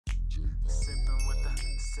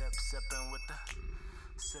Sipping with the.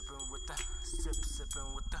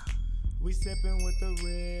 We sipping with the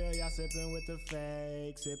real, y'all sipping with the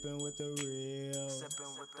fake, sipping with the real.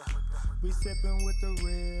 We sipping with the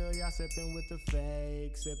real, y'all sipping with the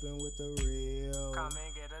fake, sipping with the real. Come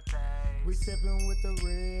and get a taste. We sipping with the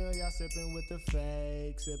real, y'all sipping with the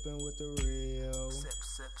fake, sipping with the real. Sipping.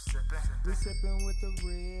 We sipping with the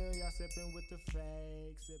real, y'all sipping with the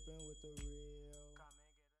fake, sipping with the real.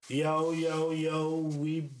 Yo,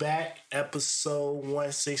 we back, episode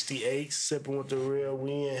 168, sipping with the real.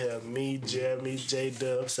 We in here, me, Jeremy,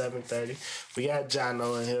 J-Dub, 730. We got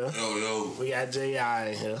Jono in here. Yo. We got J.I.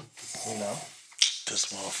 in here, you know. This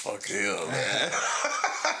motherfucker here, man.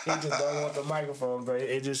 He just don't want the microphone, bro.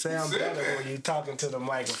 It just sounds better when you talking to the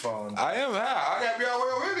microphone. I am high. I gotta be all the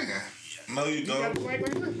way over here. No, you You got don't. the mic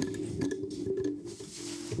right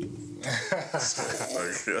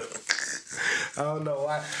there? I don't know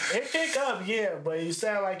why. It pick up, yeah, but you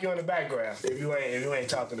sound like you're in the background if you ain't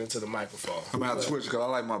talking into the microphone. I'm gonna have to switch because I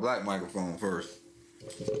like my black microphone first.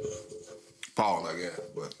 Paul, I guess,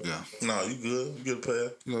 but yeah. No, you good. You good,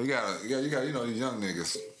 player. You know, you got, you know, these young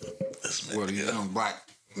niggas. Well, these young black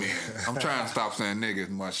men. I'm trying to stop saying niggas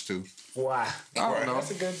much too. Why? I don't know.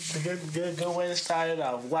 That's a good way to start it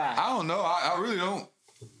off. Why? I don't know. I really don't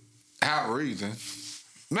have a reason.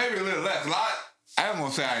 Maybe a little less. I don't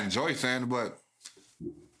want to say I enjoy saying it, but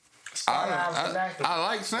I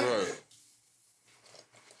like saying it.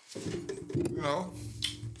 Right. You know.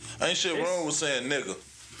 Ain't shit wrong with saying nigga.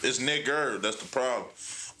 It's nigger. That's the problem.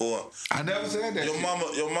 Or I never said that. your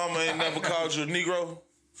mama ain't never called you a Negro.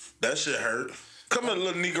 That shit hurt. Come here,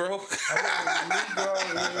 little Negro.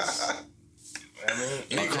 Negro is.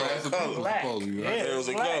 Negro color. Black. Supposedly, right? It was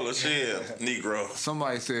a black. color. Shit, Negro.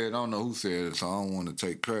 Somebody said, I don't know who said it, so I don't want to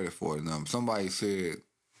take credit for it. Now, somebody said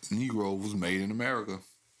Negro was made in America.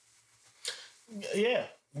 Yeah.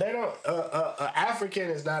 They don't. African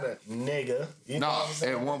is not a nigga. You know No, what I'm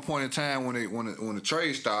saying? at one point in time when the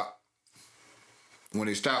trade stopped, when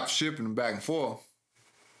they stopped shipping them back and forth,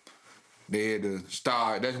 they had to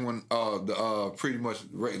start. That's when the pretty much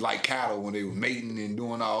like cattle when they were mating and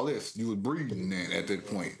doing all this. You was breeding then at that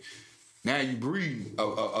point. Now you breed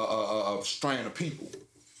a strain of people.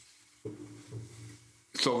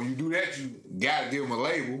 So when you do that, you gotta give them a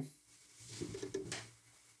label.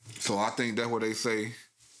 So I think that's what they say.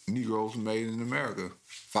 Negroes made in America.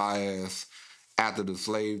 Far as after the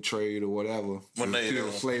slave trade or whatever, When there's they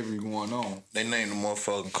still slavery going on. They named the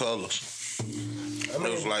motherfucking colors. It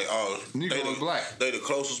was like, Negro is black. They the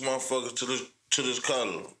closest motherfuckers to this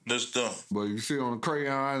color. This them. But you see on the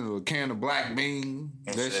crayon or a can of black bean,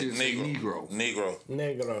 that shit say Negro. Negro.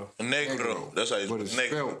 That's how you But it's Negro.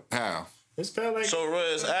 spelled how? It's spelled like So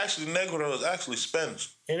it's actually Negro is actually Spanish.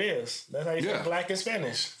 it is. That's how you say Yeah. black in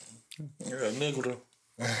Spanish. Yeah, Negro.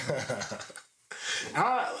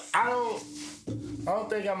 I don't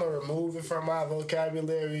think I'm gonna remove it from my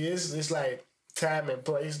vocabulary. It's like time and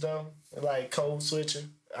place though. Like code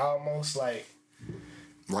switching. Almost like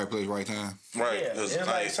Right place, right time. Right. yeah. It's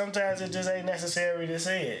like sometimes it just ain't necessary to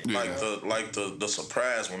say it. Yeah. Like the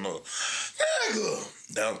surprise one. Nigga.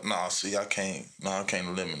 I can't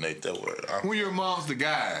eliminate that word. When your mom's the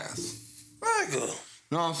guys. Nigga.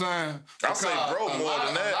 You know what I'm saying? I say bro Because more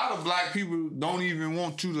than that. A lot of black people don't even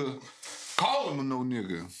want you to call them a no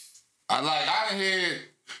nigga. I done heard,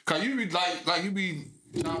 cause you be like you be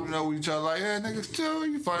chopping up with each other like, yeah, nigga, still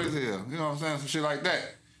you funny as hell. You know what I'm saying? Some shit like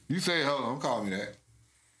that. You say, hold on, don't call me that.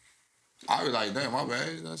 I be like, damn, my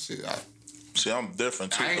bad. That shit. See, I'm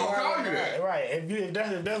different too. I ain't gonna call you that. Right. If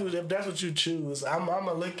that's what you choose, I'm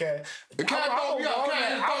gonna look at. It can't throw me out.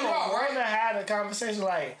 I'm gonna want to have a conversation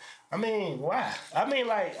like. I mean, why? I mean,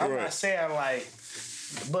 like, I'm not saying like,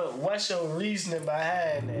 but what's your reasoning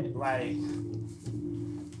behind it? Like,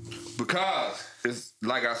 Because it's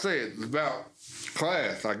like I said, it's about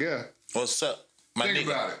class, I guess. What's up, my Think nigga?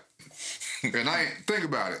 about it. And think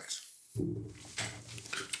about it.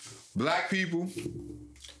 Black people,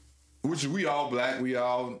 which we all black, we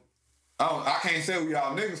all. I can't say we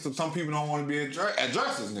all niggas, because some people don't want to be addressed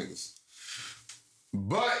as niggas.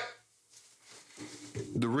 But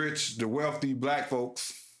the rich, the wealthy black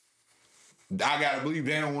folks, I gotta believe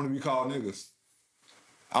they don't want to be called niggas.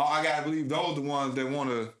 I gotta believe those are the ones that want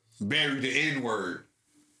to bury the N-word.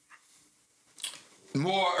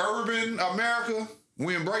 More urban America,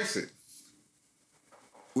 we embrace it.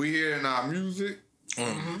 We hear it in our music.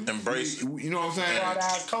 Embrace it. You know what I'm saying? part of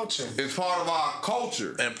our culture. It's part of our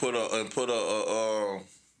culture. And put a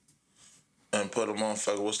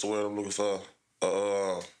motherfucker. What's the word I'm looking for?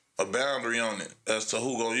 A boundary on it as to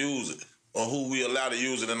who gonna use it. or who we allow to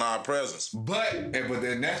use it in our presence. But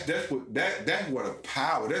then that's what a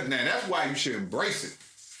power. That's why you should embrace it,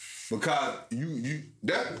 because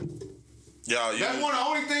that's one of the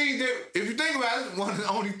only things that, if you think about it, one of the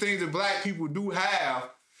only things that black people do have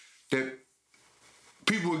that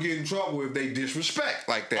people will get in trouble if they disrespect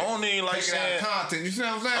like that. I don't even like Take it out saying of content. You see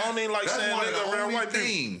what I'm saying? I don't even like that's saying one of the nigga around only white people.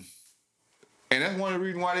 thing. And that's one of the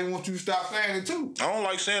reasons why they want you to stop saying it too. I don't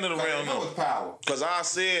like saying it Because around they know them. it's power. Because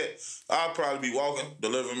I'll probably be walking,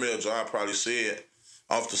 delivering mail, so I'll probably say it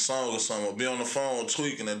off the song or something, or be on the phone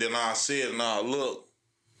tweaking, and then I'll see it and I'll look.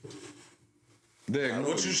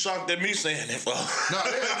 What you shocked at me saying that for? No,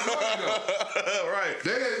 they ignore you though. Right.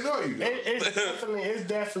 They ignore you though. It's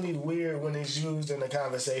definitely weird when it's used in a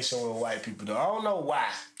conversation with white people though. I don't know why.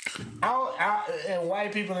 And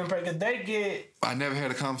white people in because they get. I never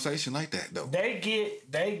had a conversation like that though. They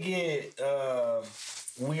get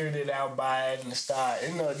weirded out by it and start.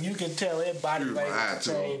 You know, you can tell their body language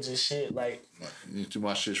change and shit. Like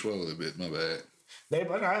My shit swell a little bit. My bad. Their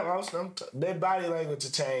body language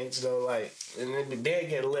will change though. Like, and then they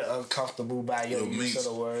get a little uncomfortable by your use of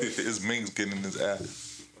the word. His minks getting in his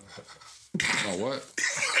ass. Oh what?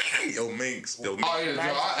 Yo minks. Oh yeah,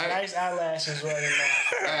 Nice eyelashes running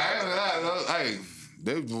out.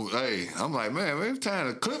 Hey, I'm like, man, it's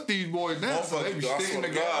time to clip these boys down. So they be I sticking swear to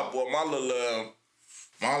together. God, boy,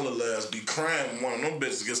 my little ass be crying when one of them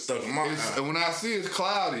bitches get stuck in my eye. And when I see it's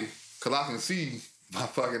cloudy, cause I can see my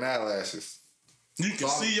fucking eyelashes. You can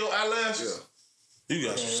see your eyelashes? Yeah. You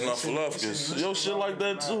got some snuffleupagus. Your shit like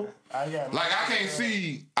that too? Like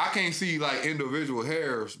I can't see like individual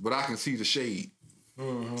hairs, but I can see the shade.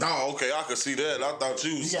 Mm-hmm. Oh, okay, I can see that. I thought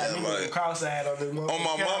you was saying like cross-eyed on this on my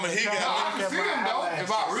mama. He got. I can see them though.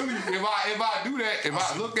 If I do that, if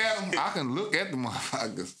I look at them, I can look at the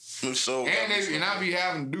motherfuckers. So And I be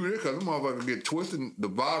having to do this because them motherfuckers get twisted. The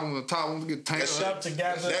bottom and the top ones get tangled up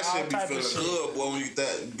together. That shit be feeling good, boy. When you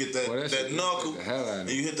get that knuckle, and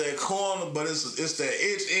you hit that corner, but it's that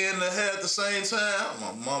itch and the head at the same time.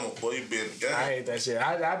 My mama, boy, you been the guy. I hate that shit.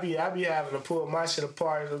 I be having to pull my shit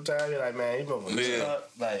apart sometimes. You're like, man, you been stuck.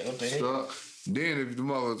 Like, what the heck? Then if the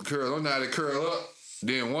motherfuckers curl, don't know how to curl up.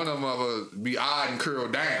 Then one of them motherfuckers be odd and curl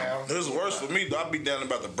down. It's worse for me. I be down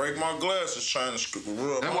about to break my glasses trying to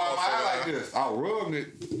rub. That's why my eye like this. I rubbed it,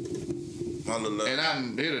 and I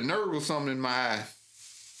hit a nerve or something in my eye.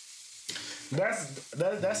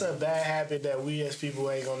 That's a bad habit that we as people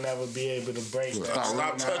ain't gonna never be able to break.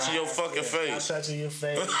 Stop touching your fucking face. Stop touching your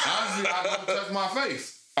face. Honestly, I don't touch my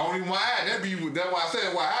face. Only my eye. That's why I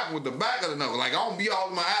said what happened with the back of the knuckle. Like, I don't be all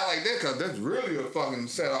in my eye like that because that's really a fucking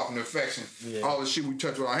set off an infection. Yeah. All the shit we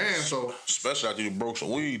touch with our hands. So especially after you broke some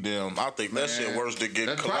weed down, I think that shit worse than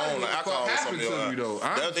getting cologne or alcohol or something.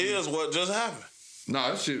 That is what just happened.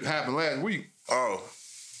 No, that shit happened last week. Oh.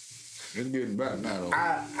 It's getting better now, though.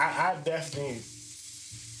 I definitely...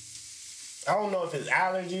 I don't know if it's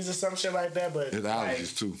allergies or some shit like that, but it's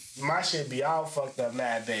allergies too. My shit be all fucked up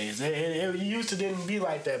nowadays. It used to didn't be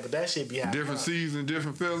like that, but that shit be happening. Different seasons,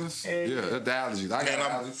 different feelings. Yeah, that's the allergies. I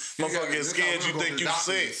got allergies. Motherfucker get scared. You think you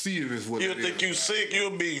sick? See if it's what you think you sick?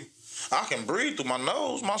 You'll be. I can breathe through my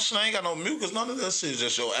nose. My shit ain't got no mucus. None of that shit.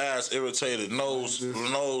 Just your ass irritated, nose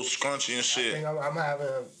scrunchy and shit. I think I'm having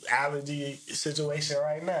an allergy situation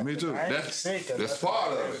right now. Me too. I ain't sick. That's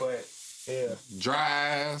part of it. But yeah.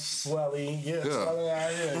 Dry eyes. Swelling. Yeah. Swelling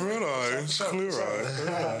out here. Red eyes. Clear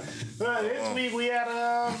eyes. But this week we had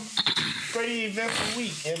a pretty eventful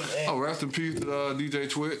week. And rest in peace to DJ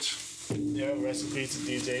Twitch. Yeah, rest in peace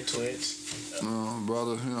to DJ Twitch.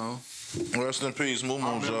 Brother, you know. Rest in peace, Moo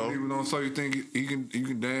Moo Joe. He was on, so you think you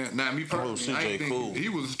can dance? Now, me personally, I think cool. He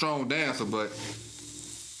was a strong dancer, but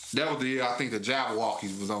that was the year I think the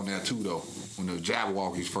Jabberwockies was on there too, though. When the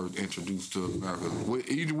Jabberwockies first introduced to America,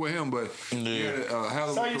 either with him, but he had a hell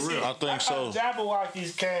of a career. See, I think so.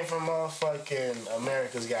 Jabberwockies came from motherfucking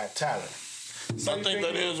America's Got Talent. So I think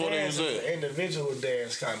that is what he was at. Individual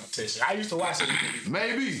dance competition. I used to watch it.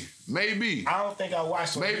 Maybe. I don't think I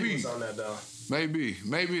watched when he was on that though. Maybe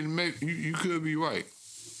you could be right,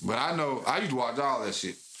 but I know I used to watch all that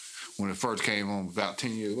shit when it first came on about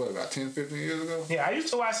 10 years. What, about 10, 15 years ago? Yeah, I used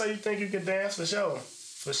to watch So You Think You Could Dance for sure.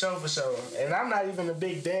 And I'm not even a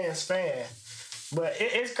big dance fan. But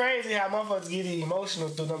it's crazy how motherfuckers get emotional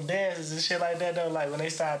through them dances and shit like that though. Like when they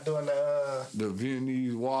start doing the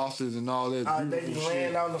Viennese waltzes and all that. They be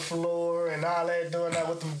laying on the floor and all that, doing that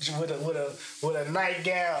with a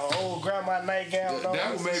nightgown, an old grandma nightgown.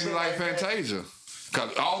 That would make me like Fantasia.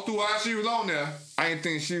 Cause all throughout she was on there, I didn't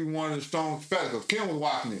think she was one of the strong specials. Cause Kim was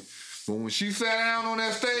watching it. But when she sat down on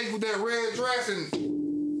that stage with that red dress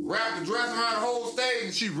and wrapped the dress around the whole stage,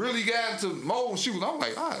 and she really got into mode. I'm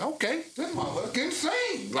like, okay, this motherfucker can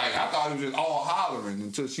sing. Like, I thought it was just all hollering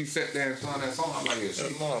until she sat there and sung that song. I'm like,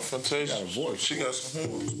 yeah, Fantasia got a voice. She got some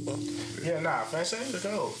horns, bro. Yeah, Fantasia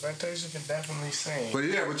dope. Fantasia can definitely sing. But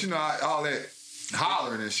yeah, but you know, all that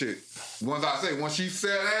hollering and shit. Once she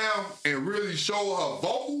sat down and really showed her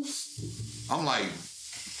vocals, I'm like,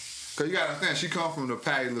 cause you gotta understand, she come from the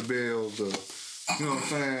Patti LaBelle, you know what I'm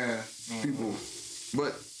saying, people.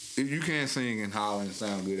 But you can't sing and holler and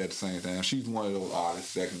sound good at the same time. She's one of those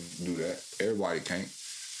artists that can do that. Everybody can't.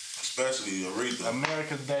 Especially Aretha.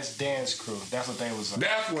 America's Best Dance Crew. That's what they was on.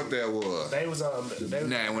 That's what that was. They was on.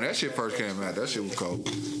 When that shit first came out, that shit was cold.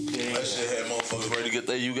 Yeah. That shit had motherfuckers ready to get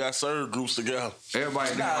their You Got Served groups together.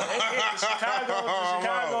 Everybody the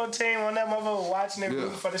Chicago team on that motherfucker watching it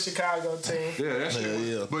rooting for the Chicago team. Yeah, that shit.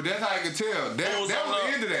 Yeah. But that's how you can tell. That was the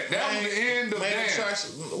end of that. That was the end of dance.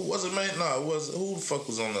 Was it main? No, who the fuck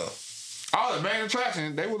was on there? Oh, the main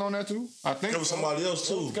attraction, they was on that too. I think there was somebody else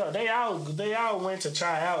too. They all went to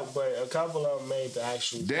try out, but a couple of them made the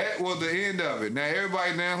actual. That was the end of it. Now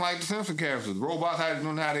everybody danced like the Simpson characters. Robots had to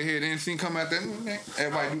know how to hit anything come out there.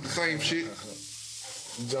 Everybody do the same shit.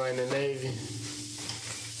 Join the Navy.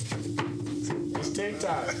 It's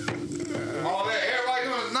TikTok. All that everybody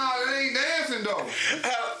doing. Nah, that ain't dancing though.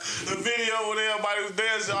 The video when everybody was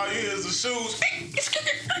dancing, all you hear is the shoes.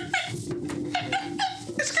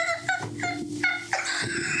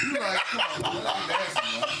 Like, come on, man.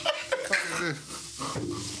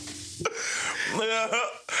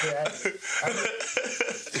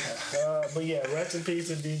 But yeah, rest in peace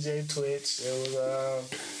to DJ Twitch. It was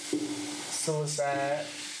suicide.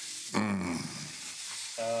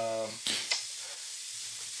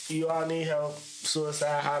 You all need help.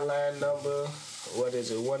 Suicide hotline number. What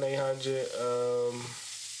is it?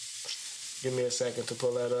 1-800. Give me a second to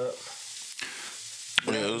pull that up.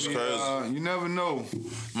 Yeah, it was crazy. You never know.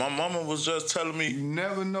 My mama was just telling me. You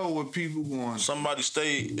never know what people want. Somebody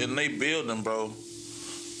stayed in their building, bro.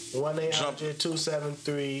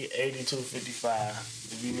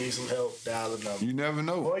 1-800-273-8255. If you need some help, dial the number. You never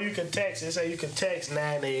know. Or you can text. They say you can text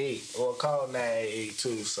 988 or call 988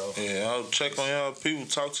 too. So yeah, I'll check on y'all people.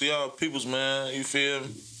 Talk to y'all peoples, man. You feel me?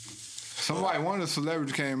 One of the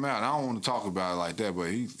celebrities came out, and I don't want to talk about it like that,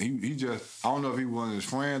 but he just, I don't know if he was one of his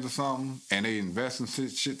friends or something, and they investing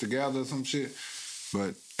shit together or some shit,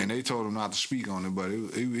 and they told him not to speak on it, but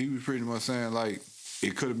he was pretty much saying, like,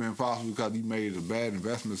 it could have been possible because he made a bad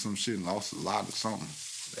investment or some shit and lost a lot of something.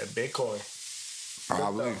 That Bitcoin.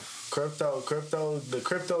 Probably. The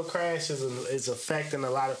crypto crash is affecting a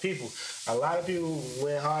lot of people. A lot of people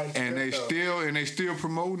went hard into crypto. They still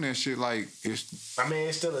promoting that shit like it's. I mean,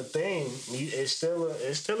 it's still a thing. It's still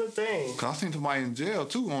a thing. Cause I seen somebody in jail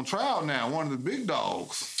too on trial now. One of the big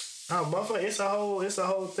dogs. Oh, motherfucker! It's a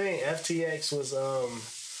whole thing. FTX was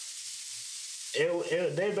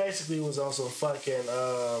they basically was on some fucking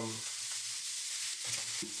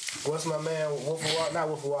what's my man? Not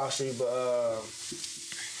Wolf of Wall Street, but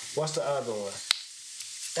what's the other one?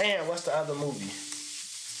 Damn, what's the other movie?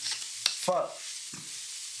 Fuck.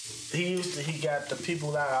 He got the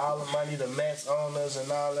people out of all the money, the Mets owners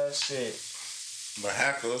and all that shit. The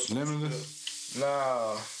hackers. Limitless?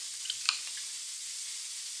 No.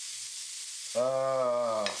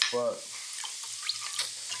 Fuck.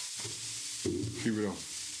 Keep it on.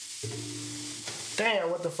 Damn,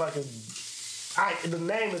 what the fuck is... the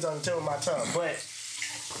name is on the tip of my tongue, but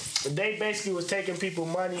they basically was taking people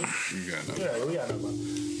money. You got no. Yeah, we got no money.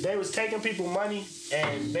 They was taking people money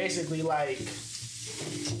and basically like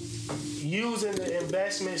using the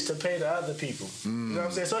investments to pay the other people. You know what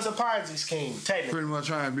I'm saying? So it's a Ponzi scheme, technically. Pretty much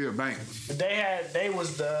trying to be a bank. They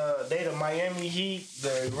the Miami Heat.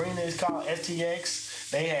 The arena is called FTX.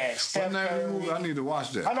 They had Steph Curry. Movie? I need to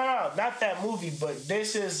watch that. Oh, no, not that movie, but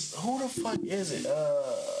this is, who the fuck is it?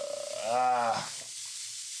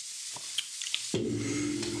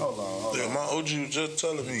 Hold on. Yeah, my OG was just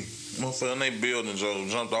telling me. Motherfucker in they building, Joe,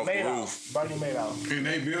 jumped off the roof. Bernie Madoff. In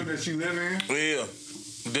they building that she live in? Yeah.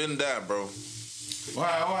 Didn't die, bro.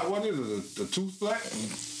 Why? What is it? The tooth black?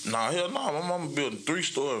 Nah, hell no. My mama building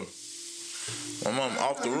 3-story. My mom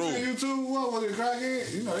off the roof. You too? What was it,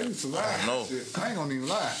 crackhead? You know, they used to lie. I know. I ain't gonna even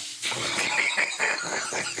lie.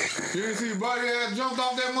 You didn't see your buddy that jumped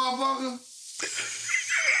off that motherfucker?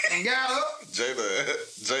 And got up?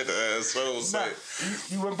 Jada ass so sick.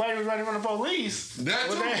 You when buddy was running from the police. That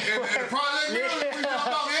too. And Project Girl, we jumped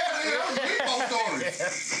off. Yeah, that was Depot story.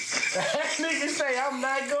 That nigga say, I'm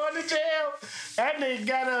not going to jail. That nigga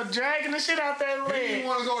got up dragging the shit out that leg. He didn't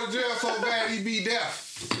want to go to jail so bad he be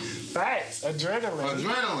deaf. Facts.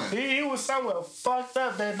 Adrenaline. He was somewhere fucked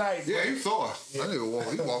up that night. Yeah, he saw us. That nigga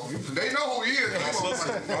walking. They know who he is.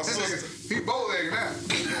 My sister. He bow-legged now.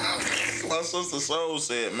 My sister Soul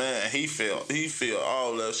said, man, he feel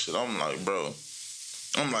all that shit. I'm like, bro.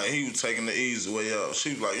 He was taking the easy way up. She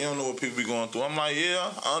was like, you don't know what people be going through. I'm like,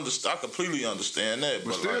 yeah, I completely understand that.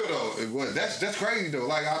 But still, though, that's crazy, though.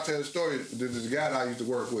 Like, I'll tell the story. This guy that I used to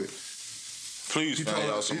work with. Please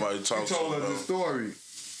find out somebody to talk to. He told us this story.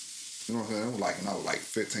 You know what I'm saying? It was like, I was like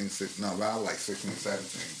 15, 16, no, I was like 16,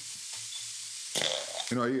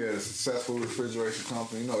 17. You know, he had a successful refrigeration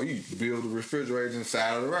company. You know, he built the refrigerators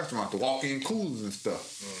inside of the restaurant, the walk-in coolers and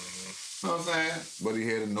stuff. Mm-hmm. You know what I'm saying? But he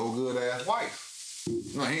had a no-good-ass wife.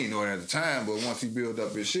 No, he ain't know it at the time, but once he built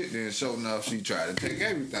up his shit, then sure enough, she tried to take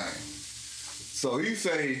everything. So he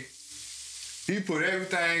say he put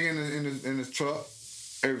everything in his truck,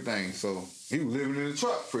 everything. So he was living in the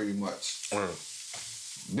truck pretty much.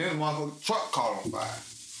 Mm. Then the motherfucking truck caught on fire.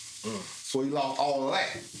 Mm. So he lost all of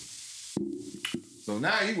that. So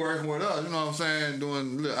now he working with us, you know what I'm saying,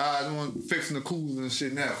 doing fixing the coolers and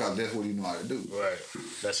shit now, because that's what he know how to do. Right.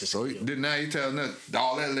 That's just so now he telling us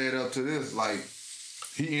all that led up to this, like,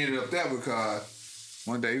 he ended up there because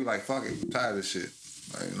one day he was like, fuck it, I'm tired of this shit.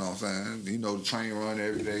 Like, you know what I'm saying? You know the train run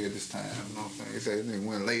every day at this time. You know what I'm saying? He said he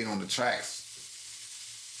went late on the tracks.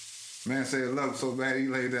 Man said it loved so bad he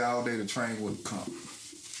laid there all day the train wouldn't come.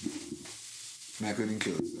 Man couldn't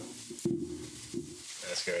kill himself.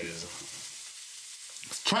 That's crazy.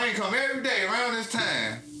 Train come every day around this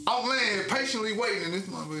time. I'm laying here patiently waiting and this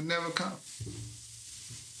motherfucker never come.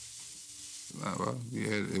 Nah, bro.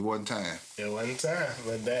 Yeah, it wasn't time. It wasn't time.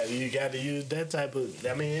 But that you got to use that type of.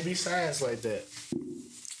 I mean, it be science like that.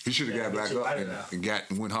 He should have got back up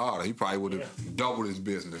and went harder. He probably would have doubled his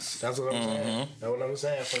business. That's what I'm saying. That's what I'm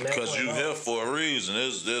saying. Because you here for a reason.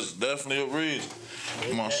 There's definitely a reason.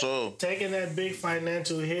 My soul. Taking that big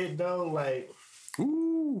financial hit though, like.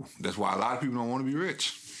 Ooh, that's why a lot of people don't want to be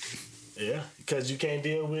rich. Yeah, because you can't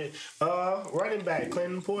deal with running back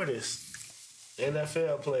Clinton Portis,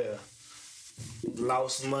 NFL player.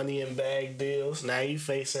 Lost money in bag deals. Now you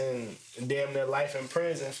facing damn near life in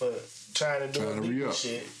prison for trying to do illegal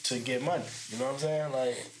shit to get money. You know what I'm saying?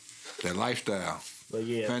 Like that lifestyle. But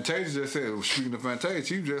yeah. Fantasia just said, speaking of Fantasia,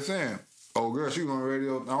 she was just saying, oh girl, she was on the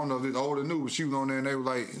radio. I don't know if it's old or new, but she was on there and they were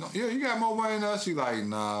like, yeah, you got more money than us. She like,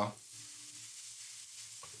 nah.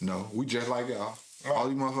 No, we just like y'all. All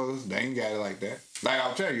these motherfuckers, they ain't got it like that. Like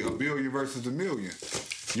I'll tell you, $1 billion versus $1 million.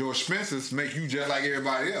 Your expenses make you just like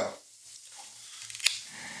everybody else.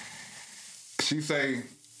 She say,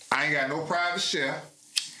 I ain't got no private chef.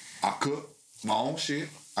 I cook my own shit.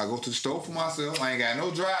 I go to the store for myself. I ain't got no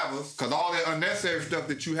drivers. Because all that unnecessary stuff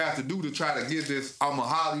that you have to do to try to get this, I'm a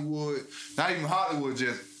Hollywood, not even Hollywood,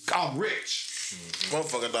 just, I'm rich.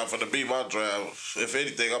 Motherfucker not finna be my driver. If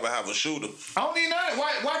anything, I'm gonna have a shooter. I don't need none.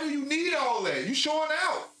 Why do you need all that? You showing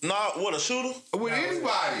out. Nah, what, a shooter? With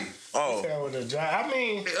anybody. Oh. With a driver. I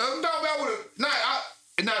mean. I'm talking about with a,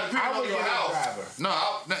 depending on your house. No,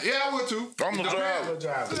 I would too. I'm the driver.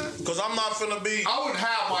 Because I'm not finna be. I would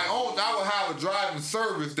have my own. I would have a driving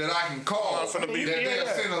service that I can call. I'm not finna be. That they'll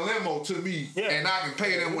send a limo to me and I can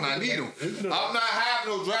pay them when I need them. I'm not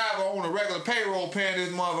having no driver on a regular payroll paying this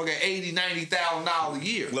motherfucker $80,000, $90,000 a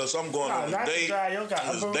year. Unless I'm going on a date.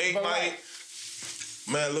 It's date night.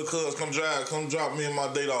 Man, look, cuz, come drop me and my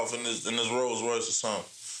date off in this Rolls Royce or something.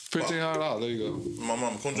 $1,500. There you go. My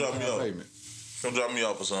mama, come drop me off. Come drop me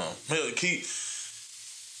off or something. Hell, keep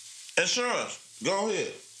insurance. Go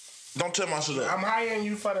ahead. Don't tear my shit up. I'm hiring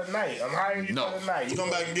you for the night. For the night. You come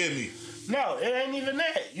back and get me. No, it ain't even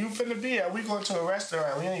that. You finna be here. We going to a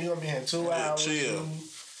restaurant. You gonna be here in 2 hours. Chill.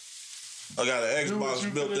 I got an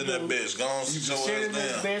Xbox built in that bitch. Go on, sit your ass down. You can sit in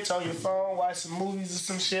this bitch on your phone, watch some movies or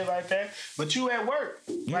some shit like that. But you at work.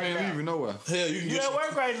 You ain't leaving nowhere. Hell, you at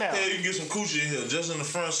work right now. Hell, you can get some coochie in here, just in the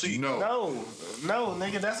front seat. No,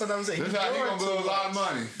 nigga, that's what I'm saying. That's how he gonna blow a lot of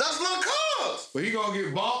money. That's little cuz. But he gonna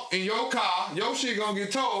get bumped in your car. Your shit gonna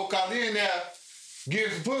get towed, cause he in there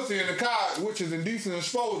getting some pussy in the car, which is indecent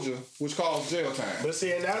exposure, which causes jail time. But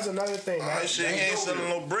see, and that's another thing. That shit ain't selling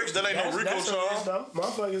no bricks. That ain't no Rico charge.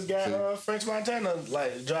 Motherfuckers got French Montana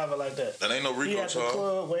like driver like that. That ain't no Rico charge. He at the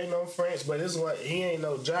club waiting on French, but this one he ain't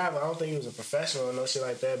no driver. I don't think he was a professional or no shit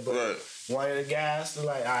like that. But one of the guys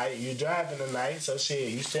like, all right, you driving tonight, so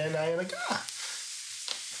shit, you stand out in the car.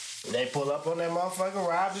 They pull up on that motherfucker,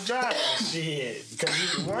 rob the driver. Shit.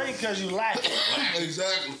 Because you like it.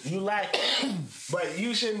 Exactly. You like it. But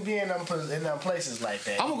you shouldn't be in them places like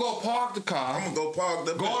that. I'm going to go park the car. I'm going to go park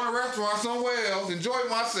the Go in a restaurant somewhere else, enjoy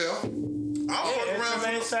myself. I'll fuck around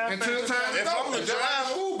for the, until the time If I'm the driver,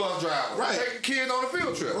 school bus driver, Right. taking kids on a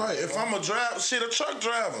field trip. right. If I'm a driver, shit, a truck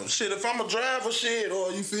driver. Shit, if I'm a driver, shit,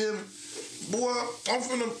 or you feel me? Boy, I'm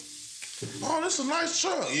finna. Oh, this is a nice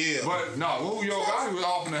truck. Yeah. But no, Julio Gotti was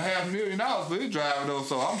offering $500,000 for his driver though,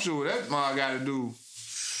 so I'm sure that man got to do.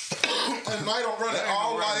 At night, I'm running That ain't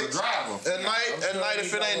all no regular lights. driver. At night,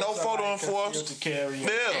 if it ain't no photo enforced. To carry it.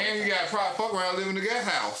 Yeah. And you got to probably fuck around living in the guest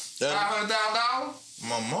house. Yeah. $500,000.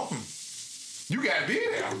 My mom. You got to be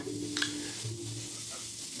there.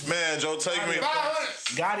 Man, Joe, take me.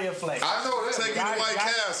 500. Gotti a flex. I know that. Take me to Gotti- White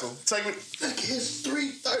Gotti- Castle. Take me. It's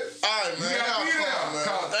 3:30. All right, man. You gotta be Y'all there, come, man.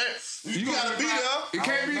 cause Hey, you gotta be there. It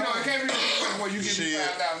can't be no. It can't be no where you get me Shit.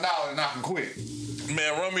 $5,000 and I can quit.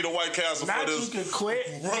 Man, run me to White Castle Not for you this. could quit.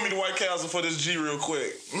 Run me to White Castle for this G real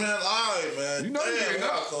quick. Man, all right, man. You know you Damn, get y'all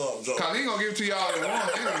enough. come, Joe. Cause he gonna give it to y'all at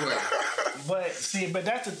once anyway. But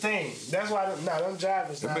that's the thing. That's why them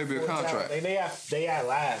drivers. That not may be a full-time. contract. They got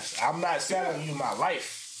lives. I'm not selling you my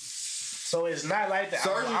life. So it's not like that.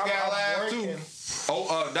 Surgeons got lives too.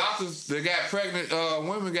 working. Doctors that got pregnant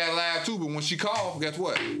women got lives too. But when she called, guess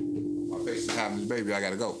what? My face is having this baby. I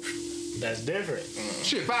gotta go. That's different.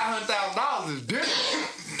 Shit, $500,000 is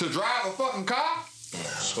different to drive a fucking car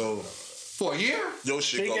So, for a year. your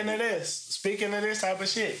shit Speaking go. of this type of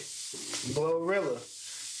shit, Glorilla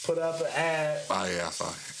put up an ad, Oh yeah, I saw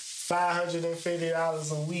it.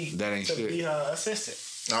 $550 a week That ain't to shit. be her assistant.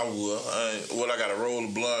 I would. I gotta roll the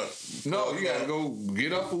blunt. No, you gotta go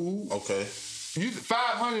get up food. Okay. You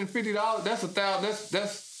 $550. That's $1,000.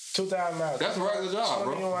 That's $2,000. That's a regular job,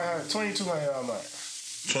 bro. $2,200 a month.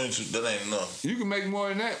 22. That ain't enough. you can make more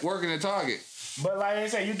than that working at Target. But like I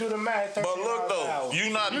said, you do the math. But look $13 an though, hour. you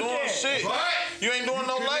not doing can. shit. But You ain't doing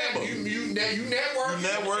no labor. You network. You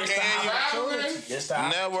network It's the and you opportunity. It's the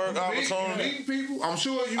network You opportunity. meeting people. I'm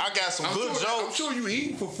sure you. I got some good I'm jokes. sure you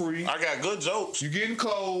eat for free. I got good jokes. You getting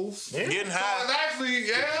clothes. Yeah. Getting So high. it's actually,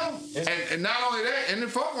 yeah. And not only that, and then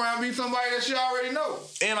fuck around be somebody that she already know.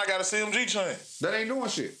 And I got a CMG chain. That ain't doing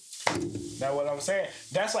shit. That's what I'm saying.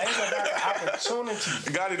 That's why it's about the opportunity.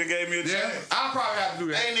 Gotti that gave me a Yeah. chain. I'll probably have to do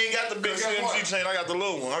I that. ain't even got the big Guess what? CMG chain. I got the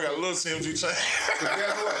little one. I got a little CMG chain. But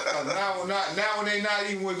guess what? 'Cause now when they not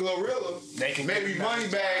even with Glorilla, They can maybe get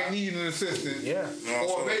Moneybag need an assistant. Yeah.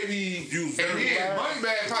 Or maybe You and very then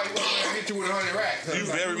Moneybag probably gonna hit you with 100 racks. You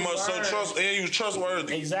very much so and you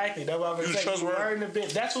trustworthy. Exactly. That's what I'm You saying. You trustworthy. learn a bit.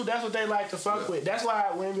 That's what they like to fuck with. That's why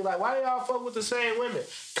when be like, why do y'all fuck with the same women?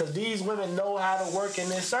 Because these women know how to work in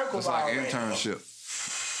this circle. It's like already. internship.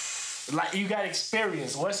 Like you got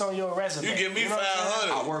experience. What's on your resume? You give me know what I'm saying?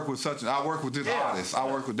 500. I work with this Yeah. artist. I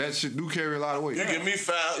work with that shit. Do carry a lot of weight. You give me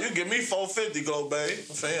 5. You give me 450, go babe.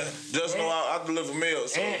 Fan. Just know I deliver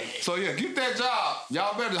meals. So. And So yeah, get that job.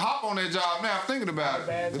 Y'all better hop on that job now. I'm thinking about it.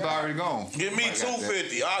 Bad It's job. already gone. Give me I got that.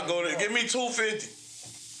 250. I'll go there. Give me 250.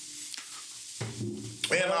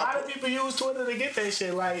 a And lot I of people use Twitter to get that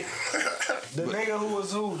shit. Like the nigga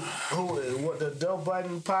who the Dope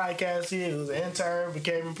Button podcast here, who was an intern,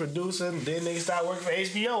 became a producer, and then nigga started working for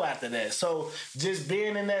HBO after that. So just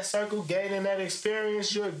being in that circle, gaining that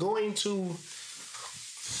experience, you're going to.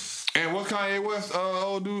 And what Kanye West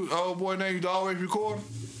old boy name you always record?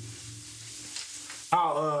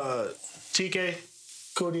 TK,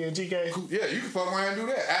 Cootie and TK. Yeah, you can fuck around and do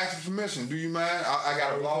that. Ask for permission. Do you mind? I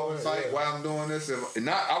got a blog site yeah. while I'm doing this.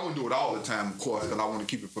 I wouldn't do it all the time, of course, because I want to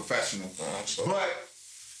keep it professional. But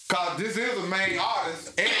cause this is a main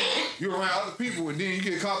artist, and you're around other people, and then you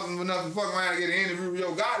get comfortable enough to fuck around and get an interview with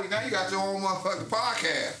Yo Gotti. Now you got your own motherfucking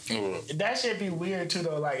podcast. That shit be weird too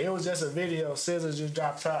though. Like it was just a video. SZA just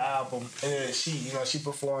dropped her album, and then she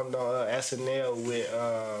performed on SNL with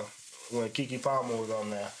when Keke Palmer was on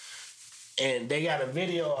there. And they got a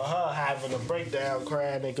video of her having a breakdown,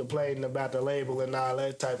 crying and complaining about the label and all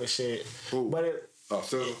that type of shit. Ooh. But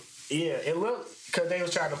it looked because they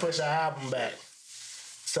was trying to push her album back.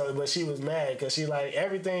 So, but she was mad because she like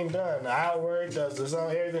everything done. The artwork, the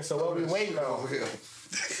song, everything. So what we waiting on? Yeah.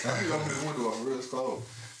 You open the window up real cold.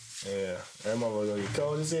 Yeah, that motherfucker gonna get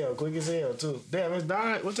cold as hell, quick as hell too. Damn, it's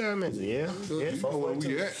dark. What time is it? Yeah, You know where we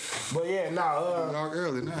 4:42. at. But yeah, Dark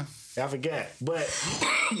early now. I forgot. But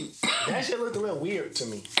that shit looked a little weird to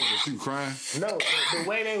me. She crying. No, the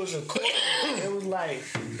way they was recording,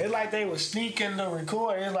 it's like they was sneaking the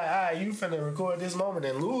recording. It's like, all right, you finna record this moment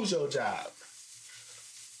and lose your job.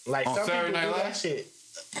 Like On some Saturday people Night do Live? that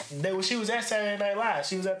shit. She was at Saturday Night Live.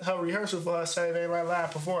 She was at her rehearsal for her Saturday Night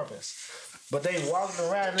Live performance. But they walking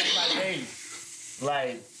around it's like they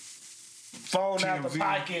like phone out the TMZ.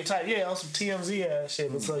 pocket type. Yeah, on some TMZ ass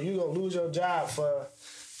shit. But so you gonna lose your job for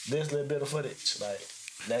this little bit of footage. Like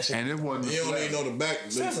that shit. And it wasn't You don't even know the back.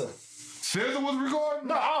 SZA. SZA was recording?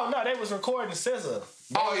 No, they was recording SZA.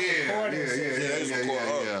 Oh, yeah. recording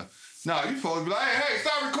Yeah. No, you supposed to be like, hey,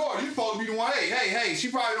 stop recording. You supposed to be the one, hey, she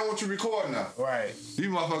probably don't want you recording now. Right. These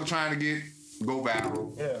motherfuckers trying to go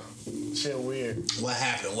viral. Yeah. Shit weird. What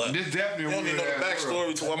happened? What? This definitely You don't need to know the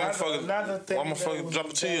backstory to why Another thing I'm fucking drop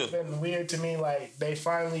it to you. that's been weird to me, like, they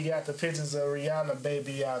finally got the pictures of Rihanna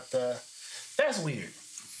baby out there. That's weird.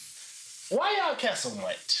 Why y'all care so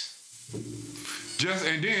much? Just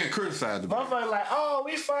and then criticize the baby. Motherfucker like, oh,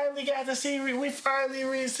 we finally got to see, we finally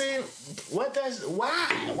received. What does, why?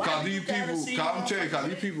 Cause do you these gotta people, see I'm telling you, cause motherfucker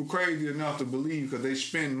these people crazy enough to believe because they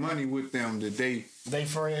spend money with them that They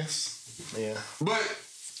friends. Yeah. But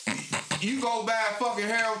you go buy fucking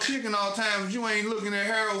Harold chicken all the time, but you ain't looking at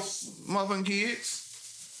Harold's motherfucking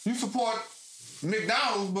kids. You support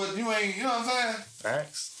McDonald's, but you ain't, you know what I'm saying?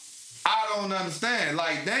 Facts. I don't understand.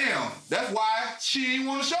 Like, damn, that's why she didn't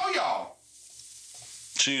want to show y'all.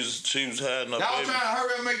 She was hiding her Y'all baby. trying to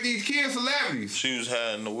hurry up and make these kids celebrities. She was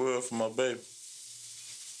hiding the world from my baby,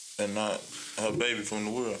 and not her baby from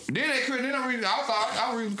the world. Then they couldn't. Then I read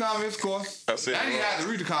the comments, of course. I said I didn't wrong. have to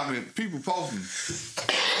read the comments. People posting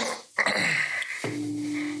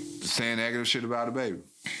saying negative shit about the baby.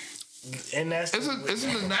 And that's It's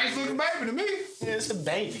a nice looking baby to me. it's a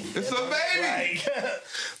baby. It's a baby.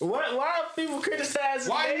 Like, why are people criticizing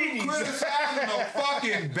Why babies? you criticizing a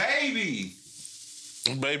fucking baby?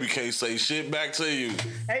 Baby can't say shit back to you.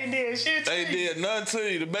 Ain't did shit. They did nothing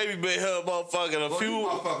to you. The baby been her motherfucking a Boy, few. you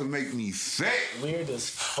motherfuckers make me sick. Weird as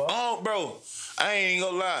fuck. Oh, bro, I ain't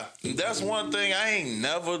gonna lie. That's one thing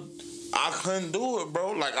I couldn't do it,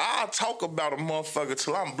 bro. Like, I'll talk about a motherfucker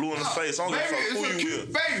till I'm blue in the face. I don't give a Baby, fuck who it's a you cute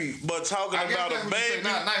with. baby. But talking I guess about that's a what you say, baby,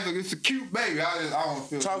 not nice. Look, it's a cute baby. I don't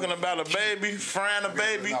feel. talking about a baby, frying a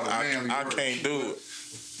baby, not a manly I word. can't do it.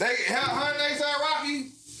 Her and they Rocky.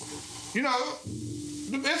 You know,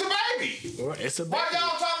 it's a baby. It's a baby. Why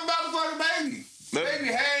y'all talking about the fucking baby?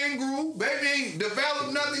 Baby hair ain't grew. Baby ain't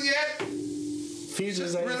developed nothing yet.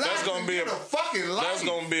 Features ain't. Relax That's gonna and be get a- a fucking life. That's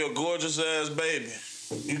gonna be a gorgeous ass baby.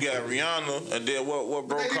 You got Rihanna, and then what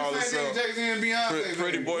bro They do call the same himself? thing Jay-Z and Beyonce,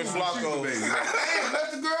 Pretty baby. Boy You know, Flacco. she's a baby. Damn,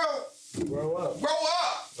 let the girl Grow up. grow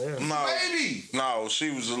up. Yeah. No, Baby. no, she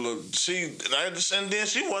was a little. And then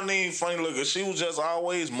she wasn't even funny looking. She was just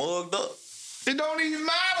always mugged up. It don't even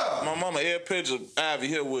matter. My mama air picture, Ivy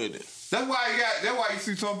here with it. That's why you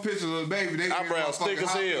see some pictures of the baby. They Eyebrows thick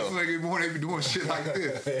as hell. So they get born, they be doing shit like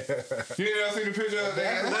this. You ever seen the picture of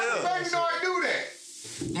that? Yeah. Baby know I do that.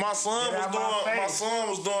 My son Get was out my doing. My face. son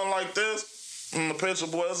was doing like this. And the picture,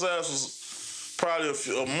 boy, his ass was probably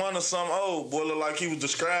a month or something old. Boy, looked like he was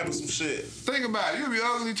describing some shit. Think about it. You'll be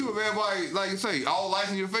ugly too if everybody, like you say, all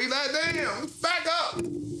lights in your face. Like, damn, back up.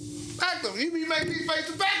 Back up. You be making these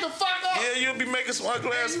faces. Back the fuck up. Yeah, you'll be making some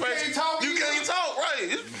ugly ass You face. can't talk You either. can't talk,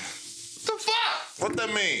 right? The fuck? What that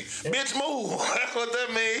mean? Bitch, move. What that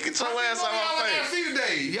mean? Get your ass out Y'all my I face. see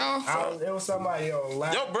today. Y'all. It was somebody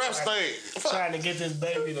online. Your breath stink. Trying to get this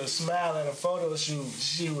baby to smile at a photo shoot.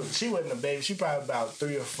 She wasn't a baby. She probably about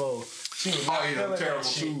 3 or 4. She was not yeah, feeling terrible that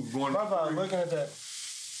shit. shoes going- Motherfucker looking at that.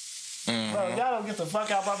 Bro, y'all don't get the fuck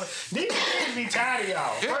out my face. These kids be tired of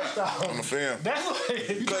y'all. Yeah. First off, I'm a fan. that's what it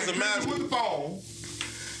is. Because imagine. with the phone.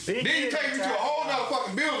 Then you take me to a whole nother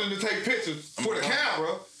fucking building to take pictures for the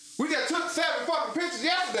camera. We just took 7 fucking pictures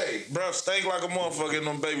yesterday. Bruh, stink like a motherfucker in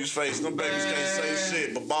them babies' face. Them babies can't say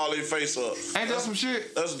shit, but ball their face up. Ain't that some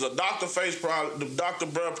shit? That's the doctor face probably. The doctor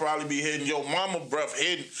breath probably be hitting your mama breath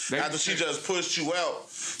hitting after she just pushed you out.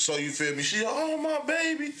 So you feel me? She, oh my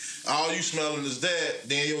baby. All you smelling is that.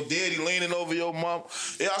 Then your daddy leaning over your mom.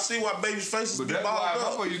 Yeah, I see why babies' faces But be that's why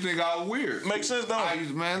balled up. you think I was weird. Makes sense, don't I it?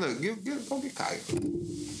 used, man, look, go get Kaya.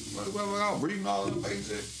 I'm breathing all in the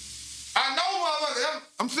face. I know, motherfucker.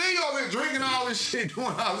 I'm seeing you over here drinking all this shit, doing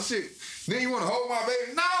all this shit. Then you want to hold my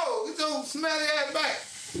baby? No, get your smelly ass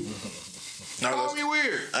back. Now, Call me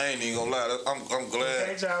weird. I ain't even gonna lie. I'm glad.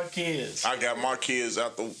 Take y'all kids. I got my kids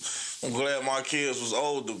after. I'm glad my kids was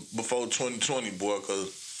older before 2020, boy,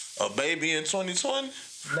 because a baby in 2020.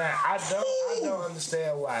 Now I don't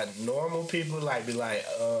understand why normal people be like,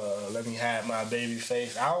 let me hide my baby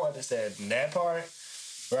face. I don't understand that part,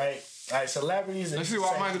 right? Like celebrities, Let's see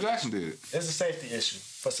why Michael Jackson did it. it's a safety issue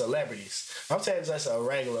for celebrities. I'm saying just a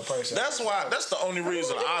regular person. That's why. That's the only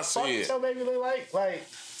reason I see What it. your baby look like?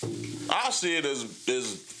 I see it as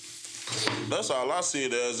that's all I see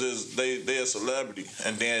it as is they a celebrity,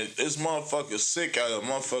 and then this motherfucker sick out of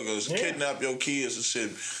motherfuckers kidnap your kids and shit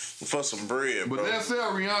for some bread, But bro. they'll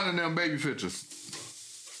sell Rihanna and them baby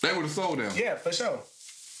pictures. They would have sold them. Yeah, for sure.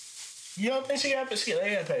 You don't think they got to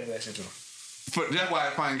pay for that shit too? That's why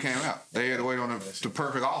it finally came out. They had to wait on the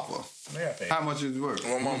perfect offer. How much is it worth?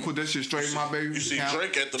 Well, I'm gonna put that shit straight in my baby. You see account.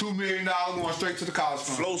 Drake at the $2 million going straight to the college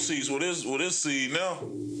fund. flow seats with his seed now.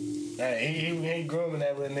 Hey, he grooming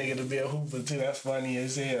that little nigga to be a hooper too. That's funny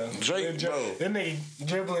as hell. Drake, bro. That nigga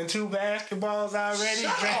dribbling 2 basketballs already.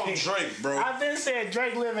 Shout out Drake, bro. I've been saying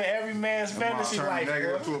Drake living every man's fantasy Turn life.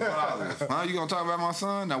 negative to Bro. a positive. Huh? You gonna talk about my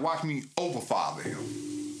son? Now watch me overfather him.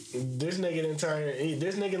 This nigga didn't turn.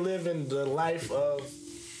 This nigga living the life of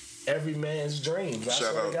every man's dreams. I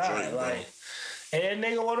Shout swear out to God, Drake, bro. like. And that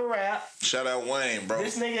nigga want to rap. Shout out Wayne, bro.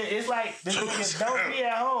 This nigga, it's like this nigga don't be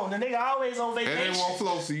at home. The nigga always on And vacation. they want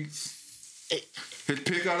flow seats. His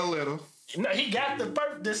pick out a letter. No, he got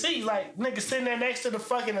the seat. Like nigga sitting there next to the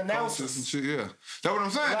fucking announcers. And shit, yeah. That's what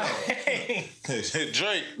I'm saying though. Like,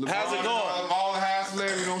 Drake, how's it going? All the house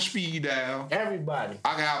celebrities don't speed down. everybody.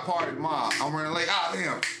 I can have a party tomorrow. I'm running late. Ah,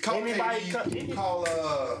 damn. Call Anybody KD, call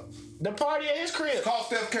The party at his crib. call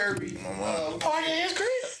Steph Curry. Party at his crib.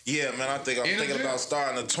 Yeah, man. I'm thinking about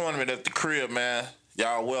starting a tournament at the crib, man.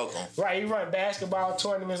 Y'all welcome. Right, he run basketball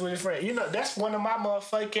tournaments with his friend. You know, that's one of my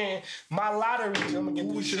lotteries. I'm gonna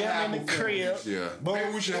get the gym in the crib. Yeah. Boom.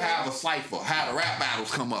 Maybe we should have a cipher. Have the rap battles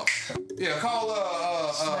come up. Yeah, call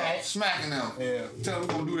Smack and them. Yeah. Tell them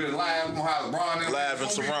we're gonna do that live. We're gonna have LeBron in. Live in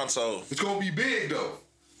Toronto. It's gonna be big though.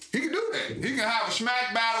 He can do that. He can have a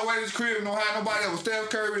smack battle at his crib. Don't have nobody else. Steph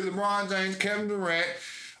Curry, LeBron James, Kevin Durant,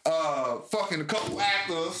 fucking a couple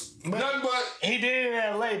actors. Nothing but He did it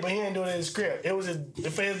in LA, but he didn't do it in his crib. It was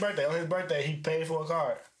for his birthday. On his birthday, he paid for a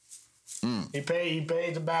card. He paid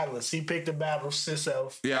the battlers. He picked the battles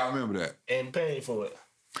himself yeah, I remember that. and paid for it.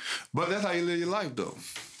 But that's how you live your life though.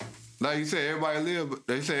 Like you said, everybody live. But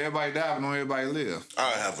they say everybody die, but don't everybody live.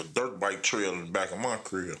 I have a dirt bike trail in the back of my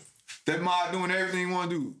crib. That mod doing everything he want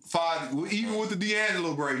to do. Even with the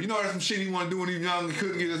D'Angelo braid. You know that's some shit he want to do when he was young and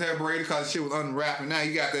couldn't get his hair braided because the shit was unwrapped. And now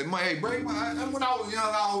you got that money. Hey, braid my when I was young,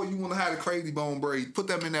 I always you want to have the crazy bone braid. Put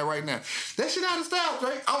them in there right now. That shit out of style,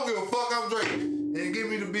 Drake. I don't give a fuck. I'm Drake. And give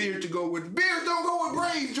me the beard to go with. The beards don't go with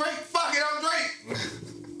braids, Drake. Fuck it, I'm Drake.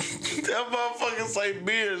 That motherfucker say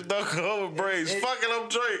beards don't go with braids. Fuck it, I'm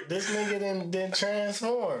Drake. This nigga didn't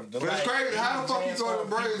transform. But it's crazy. How the fuck you go to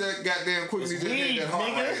braids that goddamn quick? He just had that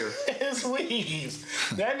heart right here. It's weaves.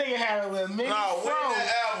 That nigga had a little mini Nah, when fro.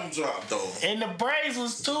 that album dropped though? And the braids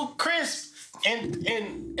was too crisp and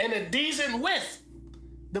a decent width.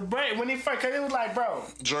 The braid when he first, cause it was like, bro,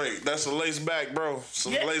 Drake, that's a lace back, bro.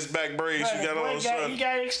 Some lace back braids bro, you got on. he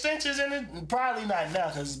got extensions in it. Probably not now,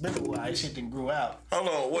 cause it's been a while. That shit done grew out. Hold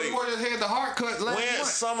on, wait. He just had the heart cut last When month.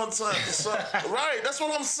 summertime, right? That's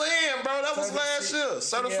what I'm saying, bro. That was last year.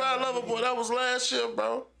 Certified Lover Boy. That was last year,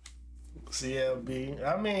 bro. CLB.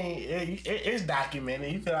 I mean, it's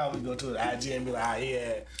documented. You could always go to the IG and be like,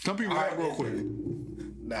 yeah. Some people act real quick.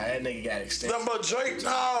 Nah, that nigga got extensions. No, but Drake,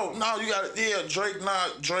 no, you got it. Yeah, Drake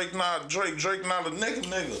not a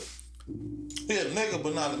nigga. He a nigga,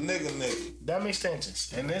 but not a nigga. Them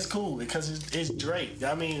extensions, and it's cool because it's Drake.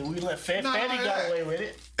 I mean, we let Fetty got away with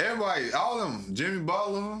it. Everybody, all of them, Jimmy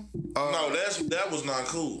Butler. No, that was not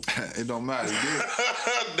cool. It don't matter. He did it.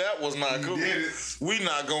 That was not cool. did it. We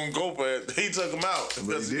not gonna go for it. He took him out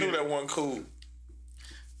because he he knew did. that wasn't cool.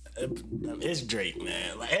 It's Drake,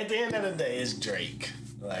 man. Like at the end of the day, it's Drake.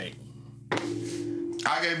 Like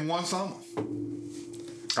I gave him one summer.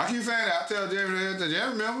 I keep saying that. I tell Jeremy,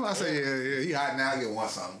 remember? I say, yeah, he hot now. I get one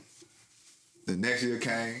summer. The next year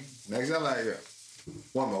came. Next year, I'm like, yeah,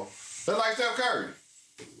 one more. That's like Steph Curry.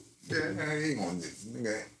 Yeah, he ain't gonna do it.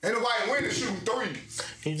 Okay. Ain't nobody winning shooting threes.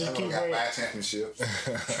 he just keep Got 5 championships.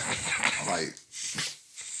 Like,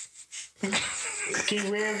 keep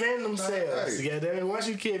reinventing themselves. Hey. Yeah, once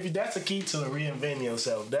you keep, that's the key to reinventing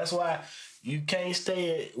yourself. That's why you can't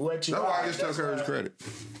stay at what you that's are. why I give Steph Curry's credit.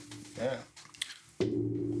 Yeah.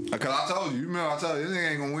 Because I told you, remember I told you, this nigga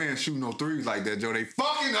ain't gonna win shooting no threes like that, Joe. They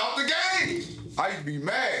fucking up the game. I used to be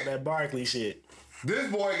mad. That Barkley shit.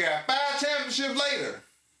 This boy got 5 championships later.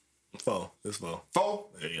 4. It's 4. 4.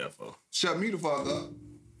 Yeah, you got 4. Shut me the fuck up.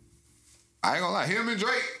 I ain't gonna lie. Him and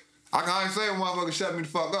Drake, I can't say a motherfucker shut me the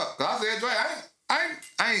fuck up. Cause I said Drake,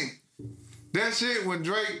 I ain't. That shit when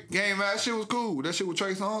Drake came out, that shit was cool. That shit with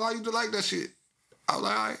Trey Songz, I used to like that shit. I was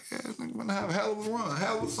like, all right, yeah, this nigga gonna have a hell of a run,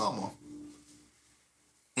 hell of a summer.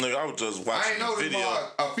 Nigga, I was just I watching ain't know the this video.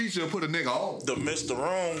 a feature put a nigga on. The Mr.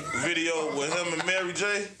 Room video with him and Mary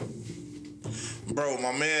J. Bro,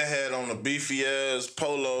 my man had on a beefy ass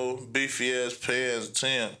polo, beefy ass pants,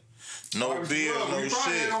 10. No beard, no We probably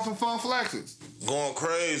shit. had on some fun flexes. Going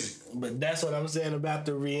crazy. But that's what I'm saying about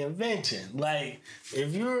the reinvention. Like,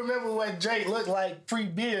 if you remember what Drake looked like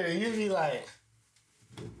pre-beard, you'd be like,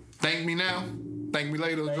 Thank me now. Thank Me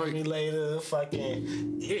Later, Thank Drake. Me Later,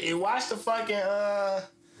 fucking. Watch the fucking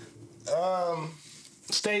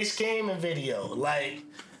Stay Scheming video. Like,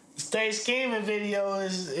 Stay Scheming video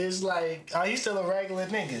is like, oh, he's still a regular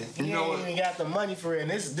nigga. He You know ain't what? even got the money for it.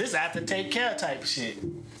 And this have to take care type of shit.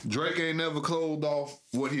 Drake ain't never closed off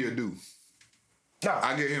what he'll do. No,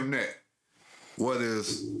 I get him that. Whether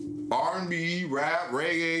it's R&B, rap,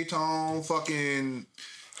 reggaeton, fucking,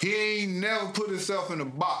 he ain't never put himself in a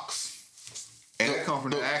box. And that come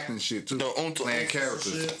from the acting shit too. Playing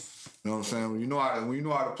characters. Shit. You know what I'm saying? When you know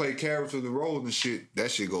how to play characters and roles and shit, that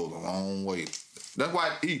shit goes a long way. That's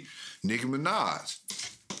why Nicki Minaj.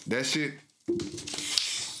 That shit.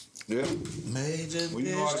 Yeah. When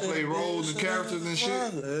you know how to play roles and characters and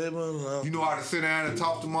shit, you know how to sit down and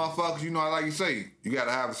talk to motherfuckers. You know, like you say, you got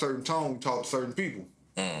to have a certain tone to talk to certain people.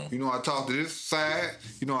 You know how to talk to this side.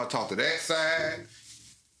 You know how to talk to that side.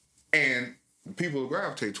 And people will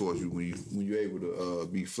gravitate towards you when you're able to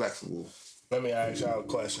be flexible. let me ask y'all a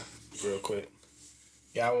question real quick.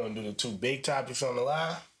 Y'all want to do the two big topics on the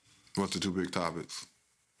live? What's the two big topics?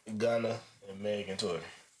 Gunna and Meg and Tory.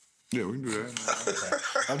 Yeah, we can do that.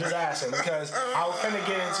 I'm just asking because I was finna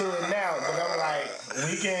get into it now, but I'm like,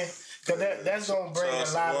 we can, cause that's gonna bring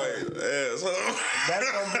a lot of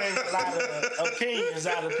that's gonna bring a lot of opinions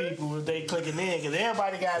out of people if they clicking in, cause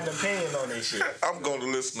everybody got an opinion on this shit. I'm going to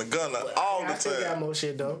listen to Gunna all the I still got time. more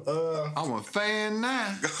shit though. I'm a fan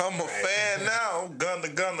now. I'm a fan now.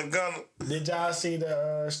 Gunna. Did y'all see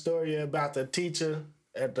the story about the teacher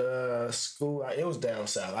at the school? It was down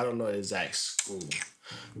south. I don't know the exact school.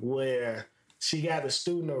 Where she got a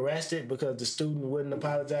student arrested because the student wouldn't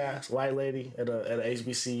apologize. White lady at a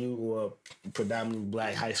HBCU or a predominantly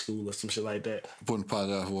black high school or some shit like that. Putting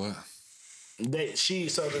apologize for what?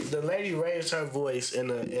 The lady raised her voice and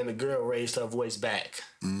the girl raised her voice back.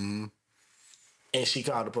 Mm-hmm. And she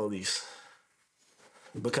called the police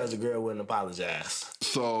because the girl wouldn't apologize.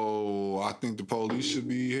 So I think the police should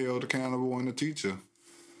be held accountable and the teacher.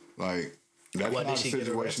 Like, that's What not did a she get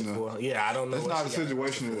arrested situation for? Yeah, I don't know. It's what not a she got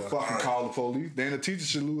situation to arrested for. fucking call the police. Then the teacher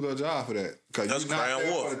should lose her job for that. Because That's you're not Crown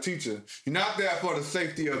there Wolf. for the teacher. You're not there for the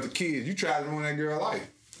safety of the kids. You try to ruin that girl's life.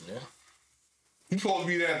 Yeah. You're supposed to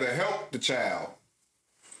be there to help the child.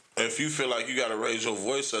 If you feel like you got to raise your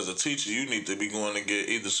voice as a teacher, you need to be going to get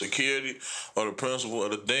either security or the principal or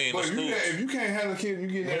the dean But of school. if you can't handle a kid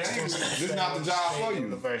and you get that angry, this is not the job for you.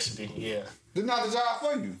 University, yeah. This is not the job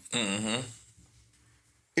for you. Mm-hmm.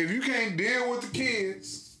 If you can't deal with the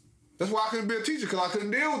kids, that's why I couldn't be a teacher, because I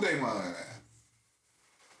couldn't deal with their mind.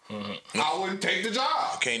 I wouldn't take the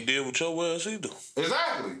job. Can't deal with your words either.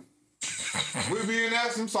 Exactly. We be in there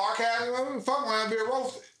some sarcasm. Fuck when I be a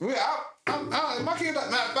roast. My kid, matter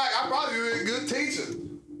of fact, I probably be a good teacher.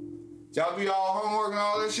 Y'all be all homework and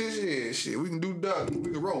all that shit. Shit. We can do duck.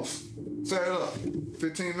 We can roast. Set it up.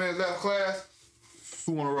 15 minutes left class.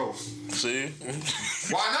 Who want to roast? See?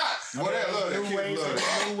 Why not? Whatever. Love that. Kids love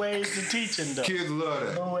that. New ways to teaching though. Kids love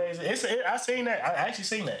that. New ways. I seen that. I actually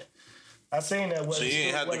seen that. I seen that. So you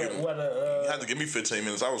ain't had to give you had to give me 15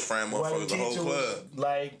 minutes. I was frying motherfuckers the whole club.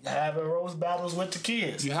 Like having roast battles with the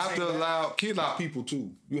kids. You have to allow kids are people too.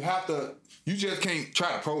 You just can't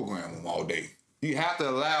try to program them all day. You have to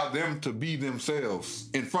allow them to be themselves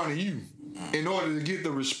in front of you in order to get the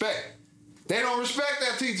respect. They don't respect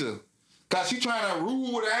that teacher because she trying to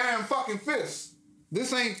rule with an iron fucking fist.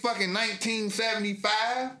 This ain't fucking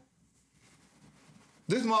 1975.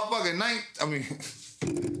 This motherfucking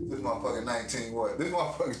this motherfucking 19 what? This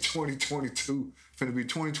motherfucking 2022 finna be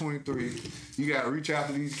 2023. You gotta reach out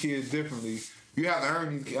to these kids differently. You have to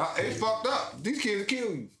earn these kids. It's fucked up. These kids will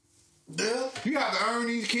kill you. Yeah. You have to earn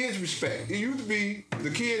these kids respect. It used to be the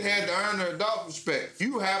kid had to earn their adult respect.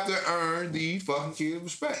 You have to earn these fucking kids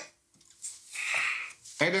respect.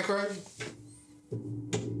 Ain't that crazy?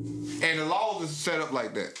 And the laws is set up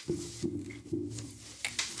like that.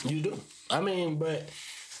 You do. I mean, but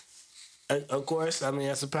of course, I mean,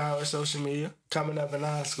 that's the power of social media. Coming up in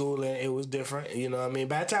high school, and it was different. You know what I mean?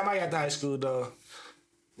 By the time I got to high school, though,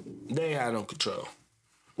 they had no control.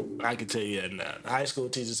 I can tell you that now. High school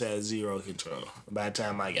teachers had zero control by the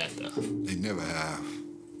time I got there. They never have.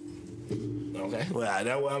 Okay, well,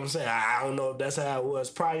 that's what I'm saying. I don't know if that's how it was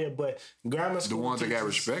prior, but grammar school The ones that got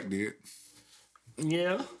teachers- respect did.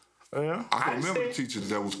 Yeah. Yeah. I can remember the teachers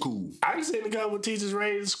that was cool. I can seen a couple of teachers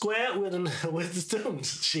ready to square with the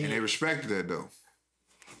students. Shit. And they respected that though.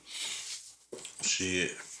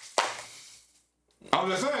 Shit. I'm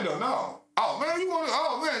just saying though, no. Oh man, you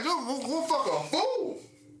fuck a fool.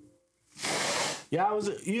 Y'all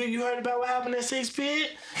you heard about what happened at 6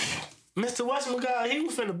 Pit? Mr. Whatchamacallit, he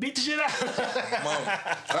was finna beat the shit out. Mama.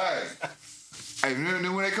 Hey, Hey,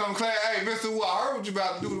 then when they come to class, hey, Mr. Wu, I heard what you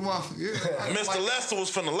about to do tomorrow. Yeah. Mr. Lester was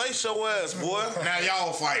finna lace your ass, boy. Now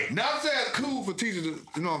y'all fight. Now I'm saying it's cool for teachers to,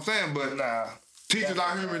 you know what I'm saying, but teachers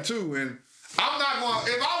are human too. And I'm not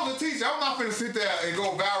going, if I was a teacher, I'm not finna sit there and go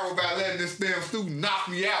viral about letting this damn student knock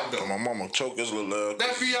me out though. My mama choke his little ass.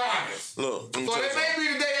 Let's be honest. Look, So it may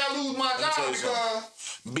be the day I lose my job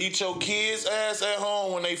because beat your kids' ass at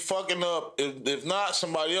home when they fucking up. If not,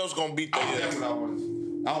 somebody else gonna beat their that's ass. what I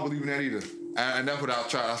want. I don't believe in that either. And that's what I'll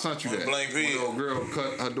try. I sent you that. Blank When V. the old girl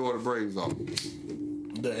cut her daughter braids off.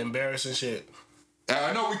 The embarrassing shit.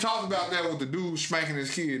 I know we talked about that with the dude spanking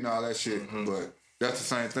his kid and all that shit, but that's the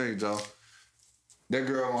same thing, Joe. That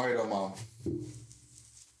girl gonna hate her mama.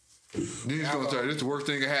 Then he's gonna tell you this the worst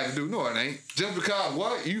thing I had to do. No, it ain't. Just because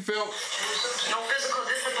what? You felt. No physical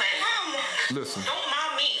discipline. Mom. Listen. Don't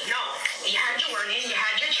mom me. No. You had your warning. You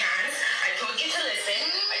had your chance. I told you to listen.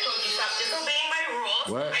 I told you stop disobeying my rules.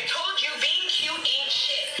 What? I told you being cute ain't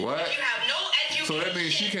shit. What? If you have no education. So that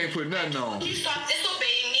means she can't put nothing on. You stop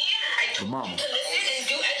disobeying me. I told Mama. you to listen and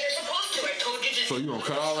do as you're supposed to. I told you to So you gonna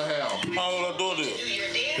cut all the hair off. How old I do do this? your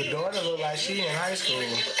daily. The daughter look like she in high school. Do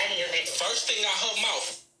any of it. First thing out her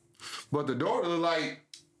mouth. But the daughter look like,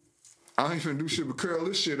 I ain't finna do shit but curl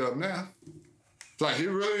this shit up now. It's like, he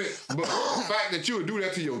really, but the fact that you would do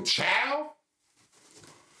that to your child?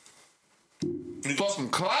 For some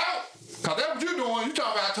clout? Cause that's what you're doing. You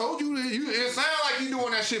talking about, I told you, it sound like you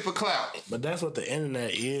doing that shit for clout. But that's what the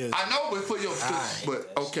internet is. I know, but for your, Right.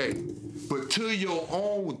 but okay, but to your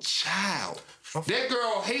own child. That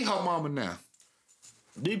girl hate her mama now.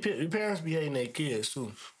 These parents be hating their kids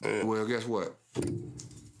too. Well, guess what?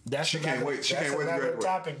 That's She can't wait. She that's can't wait to another graduate.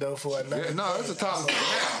 topic though for another. Yeah, no, it's a topic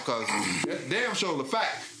for now, because that damn sure the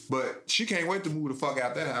fact. But she can't wait to move the fuck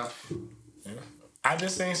out that house. I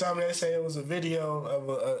just seen something that said it was a video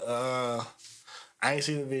of I ain't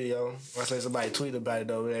seen the video. I said somebody tweeted about it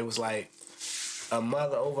though. It was like a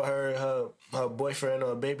mother overheard her boyfriend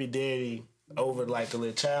or baby daddy over like the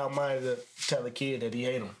little child monitor tell the kid that he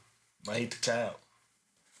hate him. I hate the child.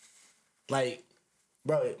 Like,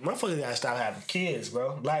 bro, motherfuckers gotta stop having kids,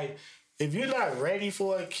 bro. Like, if you're not ready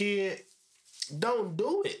for a kid, don't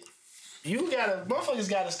do it. Motherfuckers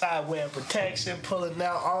gotta start wearing protection, pulling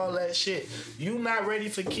out all that shit. You not ready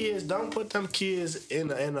for kids? Don't put them kids in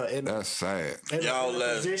That's sad. Y'all a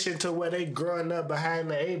let- position to where they growing up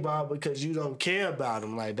behind the A-ball because you don't care about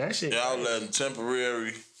them. Like that shit. Y'all letting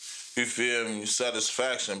temporary, you feel me,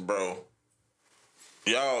 satisfaction, bro.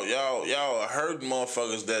 Y'all hurting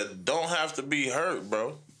motherfuckers that don't have to be hurt,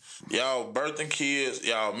 bro. Y'all birthing kids,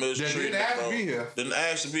 y'all mistreating didn't ask bro. to be here. Didn't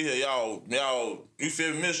ask to be here. Y'all, you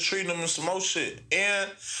feel me, mistreating them and some more shit. And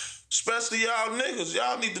especially y'all niggas,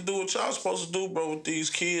 y'all need to do what y'all supposed to do, bro, with these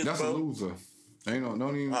kids, That's bro. a loser. Ain't no,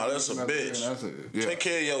 don't even. Oh, that's a bitch. That's a, yeah. Take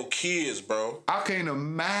care of your kids, bro. I can't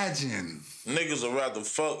imagine. Niggas would rather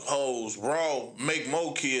fuck hoes raw, make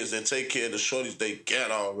more kids than take care of the shorties they got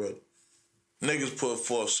already. Niggas put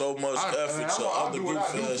forth so much effort to I'll other do what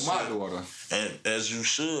I do goof for my ass daughter. shit. And as you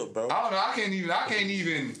should, bro. I don't know. I can't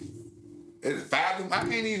even. It's fathom. I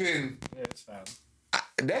can't even. Yeah, it's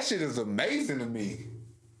fine. That shit is amazing to me.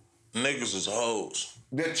 Niggas is hoes.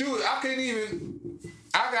 That you, I can't even.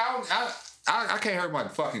 I can't hurt my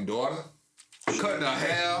fucking daughter. Cutting her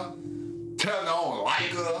hair, telling her I don't like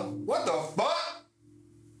her. What the fuck?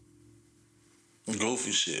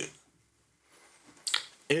 Goofy shit.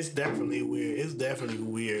 It's definitely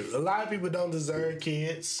weird. A lot of people don't deserve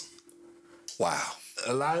kids. Wow.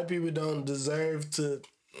 A lot of people don't deserve to.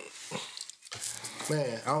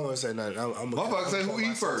 Man, I don't want to say nothing. Motherfucker say who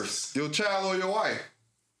eat first? Your child or your wife?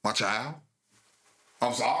 My child.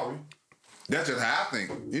 I'm sorry. That's just how I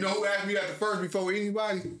think. You know who asked me that the first before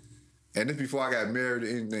anybody? And this before I got married or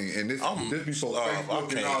anything. And this before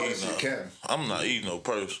Facebook and all that shit, Kevin. I'm not eating no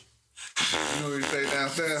purse. You know what he say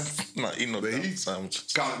downstairs? I'm not eating no But damn he-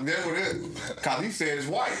 sandwiches. Cause he said his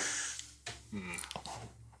wife.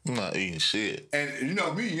 I'm not eating shit. And you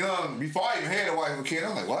know, me young, before I even had a wife or kid,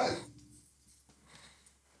 I'm like, what?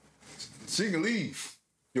 She can leave.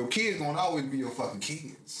 Your kids gonna always be your fucking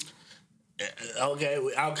kids. Okay.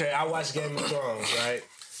 I watched Game of Thrones, right?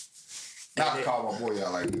 Not to call my boy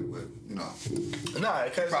out like that, but you know, No,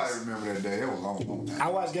 because probably remember that day. It was a long time. I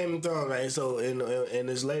watched Game of Thrones, right? So in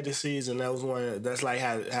this latest season, that was that's like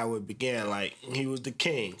how it began. Like he was the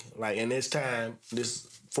king, like in this time, this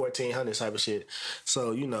 1400 type of shit.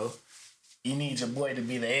 So you know, you need your boy to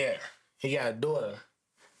be the heir. He got a daughter,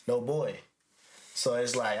 no boy. So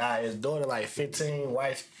it's like, all right, his daughter like 15,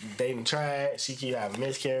 wife dating tried. She keep having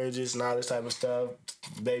miscarriages and all this type of stuff.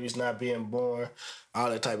 Baby's not being born, all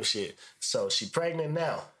that type of shit. So she pregnant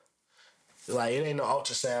now. Like, it ain't no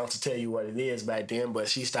ultrasound to tell you what it is back then, but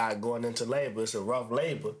she started going into labor. It's a rough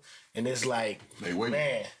labor. And it's like, They wait.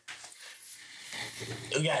 man,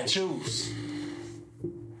 you gotta choose.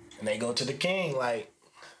 And they go to the king, like,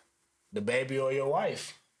 the baby or your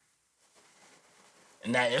wife.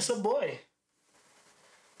 And now it's a boy.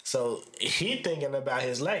 So he thinking about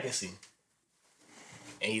his legacy.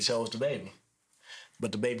 And he chose the baby.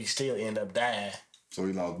 But the baby still ended up dying. So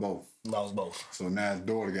he lost both. Lost both. So now his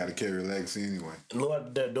daughter got to carry a legacy anyway.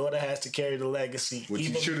 Lord, the daughter has to carry the legacy. Which he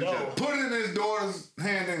even should have just put it in his daughter's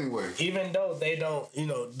hand anyway. Even though they don't,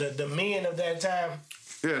 the men of that time.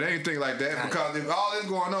 Yeah, they ain't think like that because if all this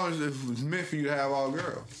going on is it was meant for you to have all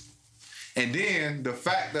girls. And then the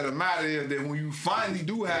fact of the matter is that when you finally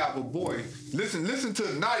do have a boy, listen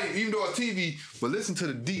to not even though it's TV, but listen to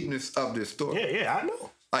the deepness of this story. Yeah, I know.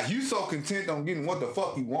 Like you so content on getting what the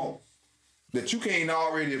fuck you want that you can't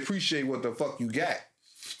already appreciate what the fuck you got.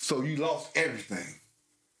 So you lost everything.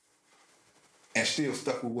 And still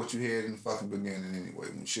stuck with what you had in the fucking beginning anyway,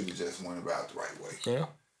 when you should have just went about it the right way. Yeah.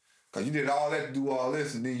 Cause you did all that to do all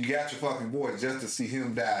this, and then you got your fucking boy just to see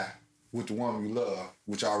him die with the woman you love,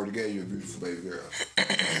 which already gave you a beautiful baby girl.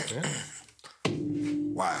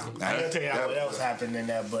 Wow. I can't tell you what else happened in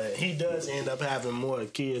that, but he does end up having more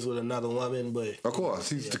kids with another woman, but... Of course,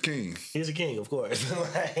 he's the king. He's a king, of course.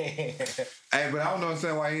 Hey, but I don't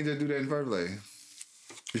understand why he didn't just do that in the first place.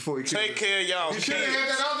 Before he Take care of y'all He kids. should have had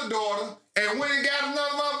that other daughter and went and got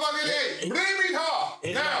another motherfucking head. Bring me her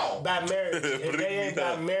It's now. by marriage. If they ain't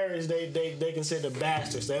by marriage, they consider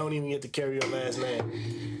bastards. They don't even get to carry your last name.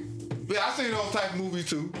 Yeah, I seen those type of movies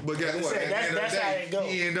too. But guess what? At the end of That's the how day, it go.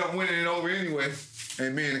 he ended up winning it over anyway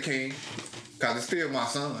and being the king. Cause it's still my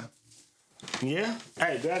son. Yeah?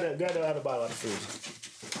 Hey, grab the other bottle out of the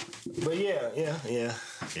freezer. But yeah,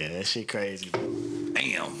 that shit crazy, bro.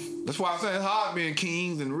 Damn. That's why I'm saying it's hard being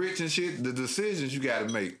kings and rich and shit. The decisions you gotta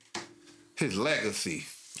make. His legacy.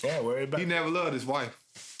 Yeah, worry about He never loved his wife.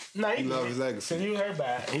 No, he loved his legacy. So he was hurt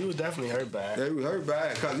by it. He was definitely hurt by it. Yeah, he was hurt by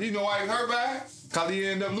it. Cause you know why he was hurt by it? Cause he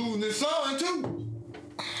ended up losing his son too.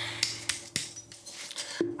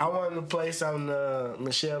 I wanted to play something.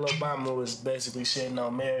 Michelle Obama was basically shitting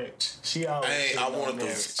on marriage. She always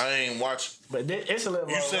I ain't watch. But it's a little.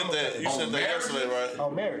 You said that. You said that yesterday, right?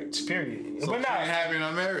 On marriage, period. So but she ain't happy in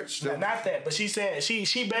her marriage. Not that. But she said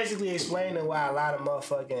she basically explaining why a lot of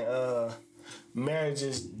motherfucking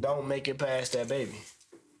marriages don't make it past that baby.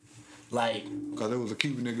 Like, cause it was a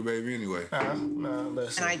Cuban nigga baby anyway. No,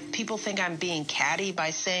 listen. And people think I'm being catty by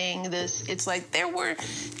saying this. It's like there were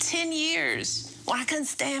 10 years when I couldn't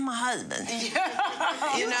stand my husband.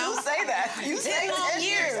 You know? do say that. You say 10 long 10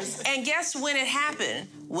 years. And guess when it happened?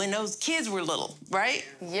 When those kids were little, right?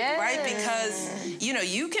 Yes. Right? Because,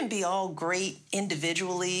 you can be all great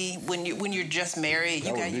individually when you're just married.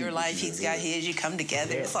 You got your life, he's got his, you come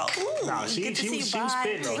together. It's all, ooh, Nah, she good to see was you, bye,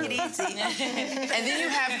 spitting on take it her. easy. And then you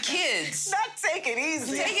have kids. Not take it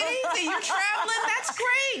easy. Take it easy. You're traveling. That's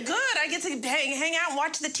great. Good. I get to hang out and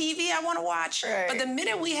watch the TV I want to watch. Right. But the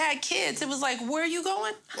minute we had kids, it was like, where are you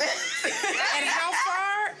going? And how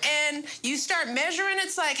far? And you start measuring.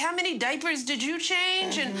 It's like, how many diapers did you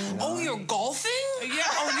change? And, oh, you're golfing? Yeah.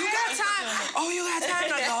 Oh, you got time? Oh, you got time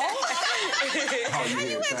to golf? How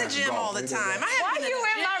you at the gym all the time? Why you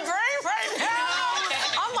in my brain right now?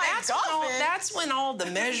 I'm like, that's when all the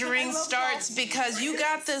measuring starts because you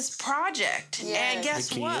got this project. Yes. And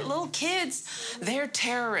guess what? Little kids, they're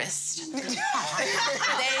terrorists. They are.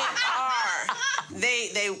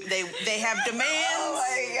 They have demands.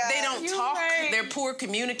 my God. They don't talk. right. They're poor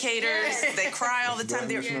communicators. They cry all the time.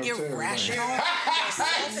 They're irrational. They're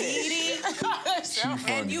self-eating.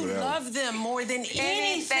 And you love them more than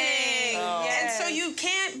anything. Oh. And so you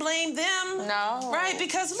can't blame them. No. Right?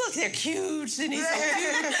 Because look, they're cute. And he's so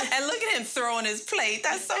cute. And look at him throwing his plate.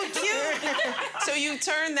 That's so cute. So you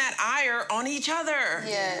turn that ire on each other.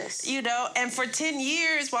 Yes. And for 10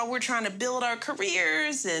 years while we're trying to build our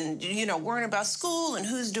careers and, worrying about school and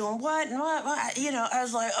who's doing what and what, I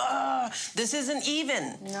was like, this isn't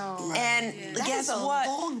even. No. And That guess is a what?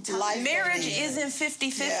 long time. Marriage isn't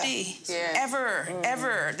 50-50. Yeah.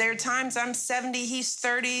 Ever. There are times I'm 70, he's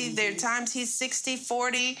 30. There are times he's 60,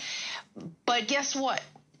 40. But guess what?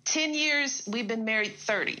 10 years, we've been married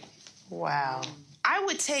 30. Wow. I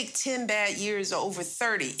would take 10 bad years over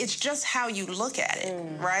 30. It's just how you look at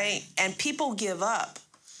it, right? And people give up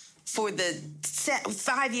for the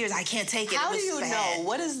 5 years. I can't take it. How It do was you bad. know?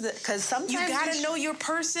 What is the? Because sometimes You gotta know your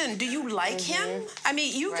person. Do you like him? I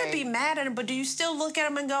mean, you could be mad at him, but do you still look at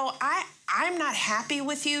him and go, I'm not happy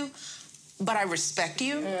with you, but I respect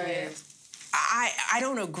you. Right. I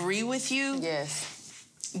don't agree with you. Yes.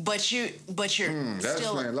 but you're That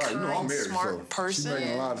still a explains a lot. You know, I'm kind, married, smart so she person.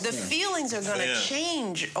 making a lot of The sense. feelings are gonna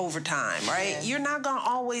change over time, right? You're not gonna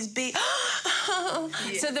always be.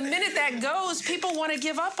 So the minute that goes, people want to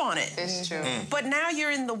give up on it. It's true. But now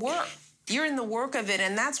you're in the work. You're in the work of it,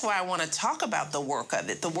 and that's why I want to talk about the work of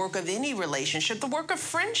it, the work of any relationship, the work of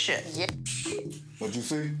friendship. Yeah. But you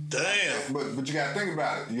see? Damn. But you gotta think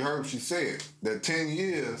about it. You heard what she said. That 10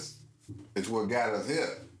 years is what got us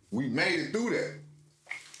here. We made it through that.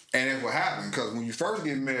 And that's what happened. Because when you first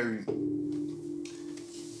get married,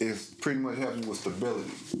 it's pretty much helping you with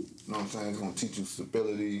stability. You know what I'm saying? It's gonna teach you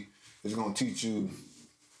stability. It's gonna teach you,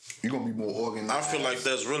 you're gonna be more organized. I feel like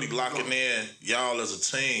that's really locking in y'all as a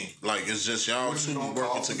team. Like, it's just y'all two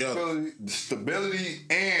working together. Stability,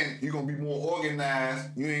 and you're gonna be more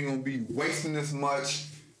organized. You ain't gonna be wasting this much.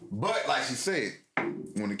 But like she said,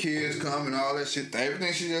 when the kids come and all that shit,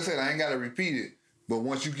 everything she just said, I ain't gotta repeat it. But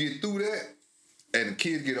once you get through that, and the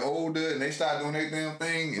kids get older and they start doing their damn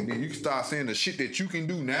thing, and then you can start seeing the shit that you can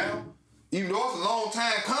do now, even though it's a long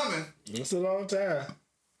time coming. It's a long time.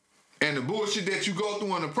 And the bullshit that you go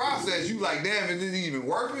through in the process, you like, damn, is it even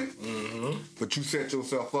worth it? Mm-hmm. But you set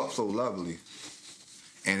yourself up so lovely.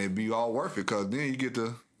 And it be all worth it, because then you get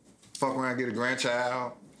to fuck around, get a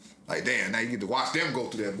grandchild. Like, damn, now you get to watch them go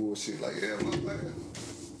through that bullshit. Like, yeah, motherfucker.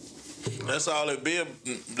 That's all it be.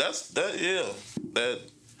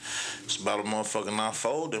 It's about a motherfucker not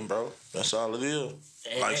folding, bro. That's all it is.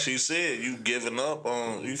 Like she said, you giving up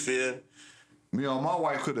on, you feel? Me and my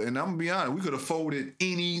wife could have, and I'm gonna be honest, we could have folded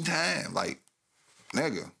any time. Like,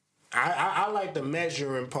 nigga. I like the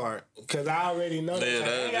measuring part, because I already know that. I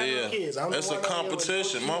ain't got no kids. I'm That's the a one out here with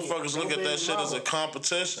competition. no kids. Motherfuckers look at that shit as a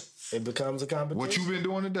competition. It becomes a competition. What you been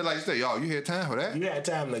doing today? Like you said, y'all, you had time for that? You had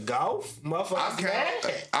time to golf? Motherfuckers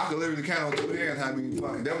mad. I could literally count on 2 hands how many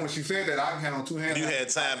fucking. Then when she said that, I can count on 2 hands. You had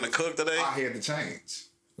time to cook today? I had to change.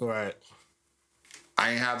 Right.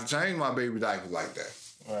 I ain't have to change my baby diapers like that.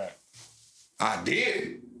 Right. I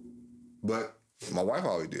did, but my wife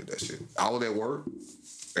always did that shit. I was at work.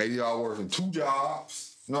 80 hours working 2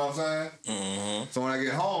 jobs. You know what I'm saying? Mm-hmm. So when I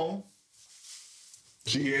get home,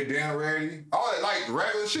 she had dinner ready. All that, like,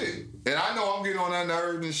 regular shit. And I know I'm getting on that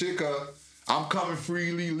nerves and shit, because I'm coming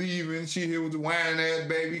freely, leaving. She here with the whining ass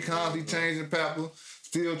baby, constantly changing pepper,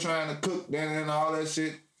 still trying to cook and all that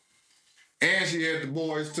shit. And she had the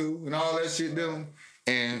boys too, and all that shit doing.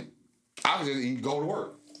 And I could just go to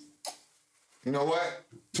work. You know what?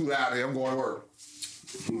 Too loud here, I'm going to work.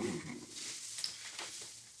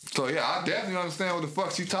 So yeah, I definitely understand what the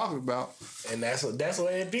fuck she talking about. And that's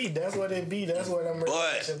what it be. That's what it be. That's what them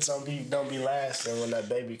relationships don't be lasting when that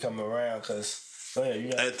baby come around. Cause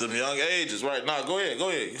at the young ages, right? Nah, go ahead.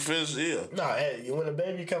 You finish here. No, when the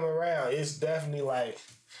baby come around, it's definitely like,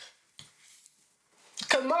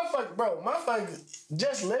 cause motherfucker,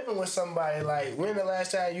 just living with somebody, like, when the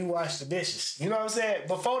last time you washed the dishes? You know what I'm saying?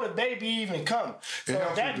 Before the baby even come. So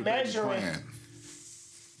that measuring,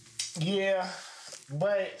 yeah.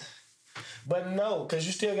 But no, because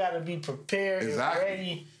you still got to be prepared and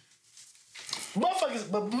ready.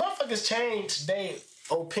 Motherfuckers changed their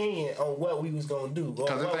opinion on what we was going to do. Or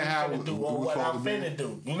what we finna do. Or what I'm finna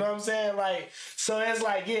do. You know what I'm saying? Like, so it's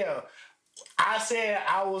like, yeah, I said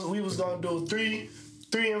we was going to do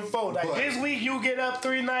 3 and 4. Like, this week you get up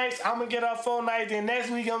 3 nights, I'm going to get up 4 nights, then next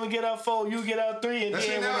week I'm going to get up 4, you get up 3, and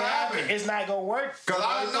then when it happens, it's not going to work. Because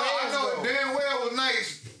I know damn well with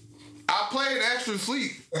nights, I played extra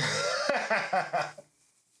sleep.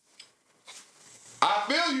 I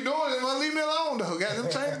feel you doing it, but leave me alone though. Got them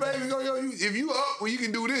change, baby. If you up, well, you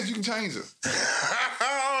can do this. You can change it.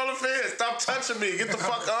 All the feds, stop touching me. Get the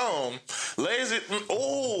fuck on. Lazy.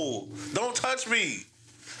 Oh, don't touch me.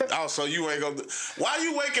 Oh, so you ain't gonna. Why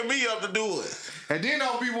you waking me up to do it? And then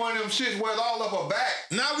don't be one of them shits where it's all up her back.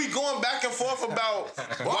 Now we going back and forth about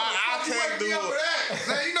why I can't do it.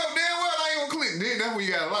 Now you know damn well I ain't gonna clean. Then that's when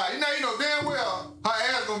you gotta lie. You know damn well her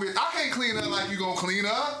ass gonna be. I can't clean her like you gonna clean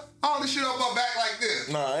her. All this shit up her back like this.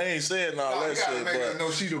 Nah, I ain't saying that shit. Make her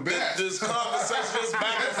know she the best. This conversation is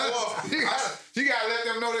back and forth. You gotta let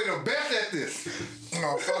them know they the best at this.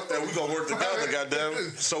 No, fuck that. We gonna work together,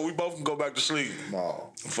 goddamn. So we both can go back to sleep.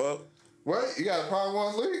 No. Fuck. What? You got a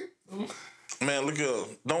problem with sleep? Man, look here.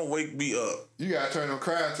 Don't wake me up. You gotta turn them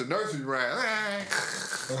crying to nursery rhyme.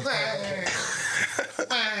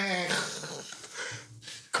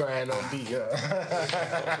 Crying on beat,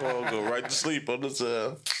 yeah. Well, go right to sleep on this.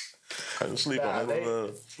 Right to sleep on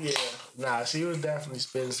that. Yeah, she was definitely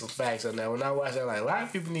spitting some facts on that. When I watched that, like, a lot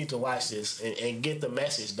of people need to watch this and get the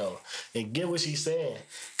message though, and get what she's saying,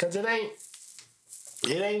 cause it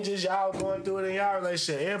ain't just y'all going through it in y'all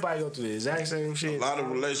relationship. Everybody go through the exact same shit. A lot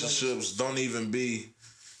of relationships don't even be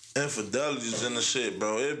infidelities in the shit,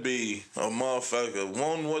 bro. It be a motherfucker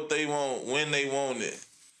want what they want when they want it,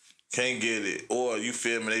 can't get it, or you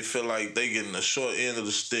feel me? They feel like they getting the short end of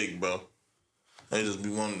the stick, bro. They just be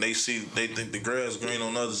wanting. They think the grass green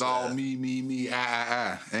on the other It's all side. me,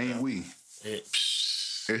 I. Ain't we?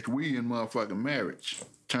 It's we in motherfucking marriage.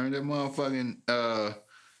 Turn that motherfucking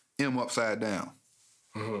M upside down.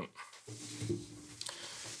 Mm-hmm.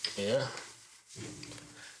 Yeah.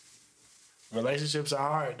 Relationships are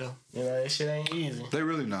hard though. You know, that shit ain't easy. They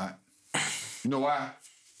really not. You know why?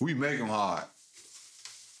 We make them hard.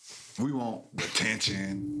 We want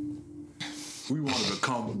attention. We want to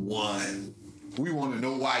become one. We want to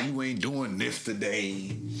know why you ain't doing this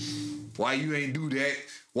today. Why you ain't do that.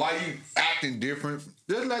 Why you acting different.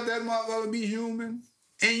 Just let that motherfucker be human.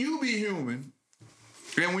 And you be human.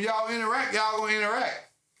 And when y'all interact, y'all gonna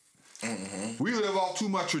interact. Mm-hmm. We live off too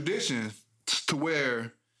much tradition to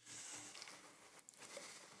where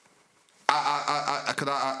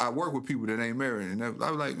I work with people that ain't married, and I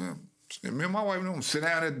was like, man, me and my wife don't sit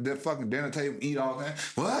down at that fucking dinner table and eat all the time.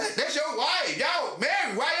 What? That's your wife. Y'all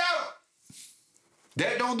married. Why y'all?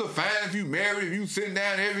 That don't define if you married, if you sitting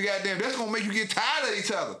down every goddamn. That's gonna make you get tired of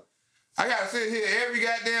each other. I gotta sit here every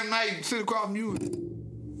goddamn night, sit across from you,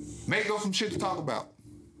 make up some shit to talk about.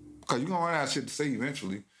 Cause you're gonna run out of shit to say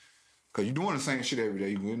eventually. Cause you're doing the same shit every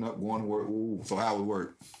day. You end up going to work. Ooh, so how would it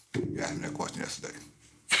work? You asked me that question yesterday.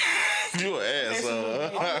 You an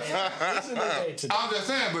asshole. I'm just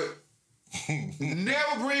saying, but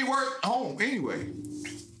never bring work home anyway.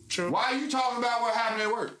 True. Why are you talking about what happened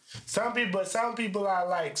at work? Some people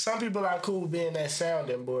are cool being that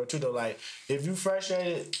sounding board too though. Like if you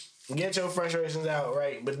frustrated, get your frustrations out,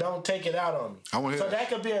 right? But don't take it out on me. I want to hear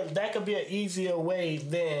that could be an easier way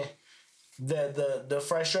than the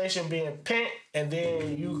frustration being pent, and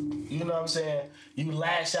then you know what I'm saying, you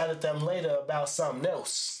lash out at them later about something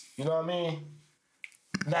else. You know what I mean?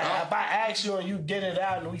 Now, if I ask you and you get it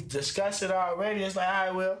out and we discuss it already, it's like, all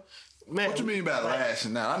right, well, man. What you mean by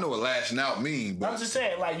lashing out? I know what lashing out means, but I'm just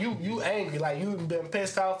saying, like, you angry, like, you been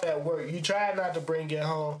pissed off at work. You try not to bring it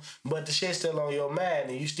home, but the shit's still on your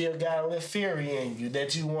mind, and you still got a little fury in you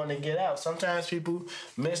that you want to get out. Sometimes people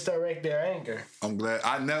misdirect their anger. I'm glad.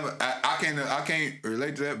 I can't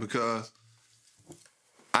relate to that because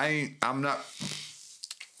I'm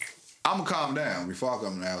gonna calm down before I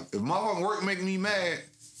come out. If motherfucking work make me mad,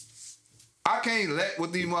 I can't let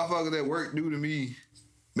what these motherfuckers at work do to me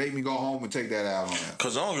make me go home and take that out on them.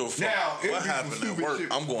 Cause I don't give a fuck Now, what happened at work.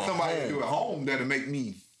 I'm going somebody home. do at home that'll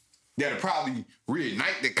probably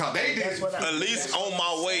reignite the cause they did. At least on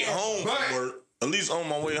my way home from work. At least on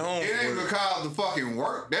my way home. It ain't because of the fucking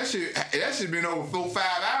work. That shit been over 4-5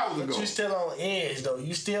 hours ago. But you still on edge though.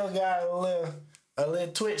 You still got a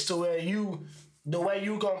little twitch to where the way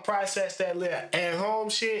you gonna process that little at home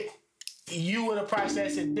shit, you would have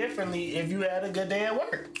processed it differently if you had a good day at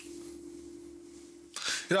work.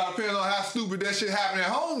 It all depends on how stupid that shit happened at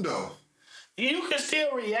home though. You can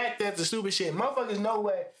still react at the stupid shit. Motherfuckers know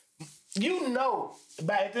what. You know,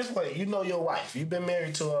 but at this point, you know your wife. You've been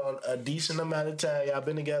married to a decent amount of time. Y'all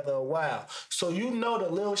been together a while. So you know the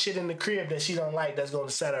little shit in the crib that she don't like that's going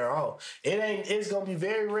to set her off. It's going to be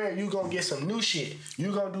very rare you going to get some new shit.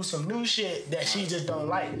 You going to do some new shit that she just don't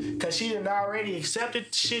like. Because she done already accepted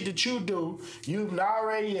the shit that you do. You've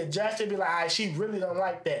already adjusted, be like, all right, she really don't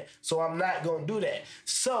like that. So I'm not going to do that.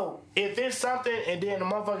 So if it's something and then the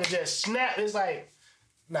motherfucker just snap, it's like,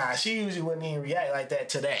 nah, she usually wouldn't even react like that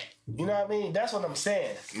to that. You know what I mean? That's what I'm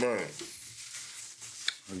saying. Right.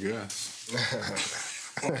 I guess.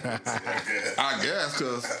 I guess,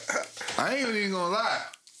 because I ain't even gonna lie.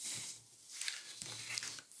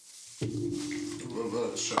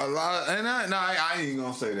 A lot, and I ain't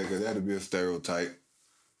gonna say that because that'd be a stereotype.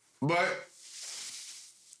 But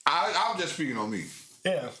I'm just speaking on me.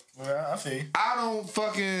 Yeah, well, I see. I don't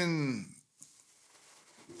fucking.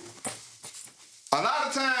 A lot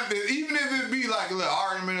of times, even if it be like a little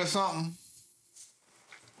argument or something,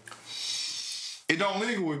 it don't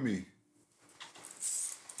linger with me.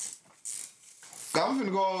 I'm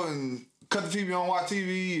finna go and cut the TV on, watch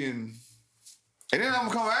TV, and then I'm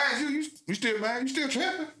gonna come and ask you still mad? You still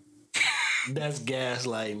tripping? That's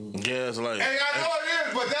gaslighting. Gaslighting. Hey, I know it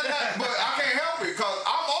is, but but I can't help it because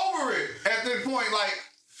I'm over it at this point. Like,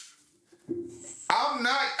 I'm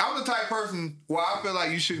the type of person where I feel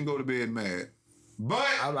like you shouldn't go to bed mad. But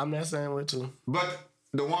I'm that same way too. But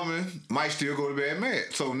the woman might still go to bed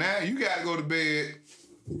mad. So now you gotta go to bed.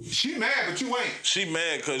 She mad, but you ain't. She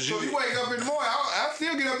mad because you. So you wake up in the morning. I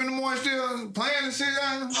still get up in the morning, still playing and shit.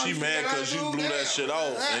 She mad because you blew that shit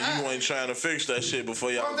off and you ain't trying to fix that shit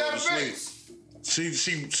before y'all go to sleep.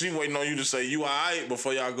 She waiting on you to say you alright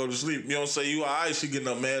before y'all go to sleep. You don't say you alright, she getting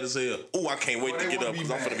up mad as hell. Ooh, I can't wait to get up because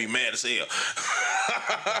I'm finna be mad as hell.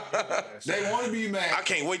 They want to be mad. I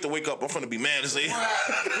can't wait to wake up. I'm finna be mad as hell. We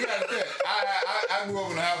gotta tell you, I grew up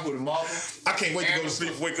in the house with a mother. I can't wait to go to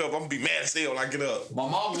sleep, wake up. I'm gonna be mad as hell when I get up. My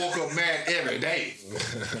mom woke up mad every day.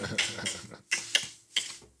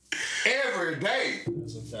 Every day.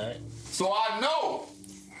 That's a fact. So I know.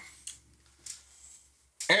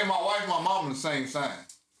 And my wife and my mom the same sign.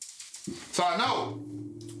 So I know.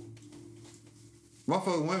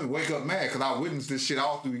 Motherfucking women wake up mad because I witnessed this shit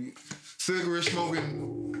all through cigarette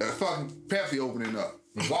smoking, fucking Pepsi opening up.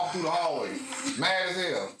 Walk through the hallway. Mad as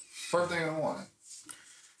hell. First thing in the morning.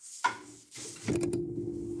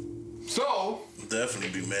 So.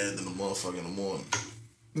 Definitely be mad in the motherfucker in the morning.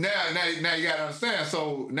 Now you gotta understand.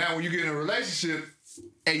 So now when you get in a relationship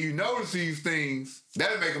and you notice these things,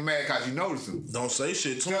 that'll make them mad because you notice them. Don't say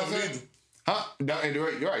shit to them either. Huh?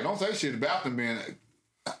 You're right. Don't say shit about them being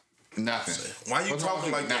nothing. Why you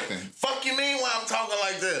talking like nothing? that? Fuck you mean why I'm talking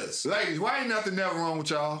like this? Ladies, why ain't nothing never wrong with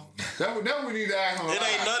y'all? That we need to ask them. It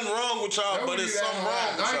ain't nothing wrong with y'all, but it's something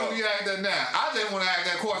wrong with I ain't y'all. gonna need to ask that now. I just want to ask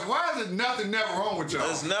that question. Why is it nothing never wrong with y'all?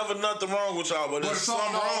 There's never nothing wrong with y'all, but it's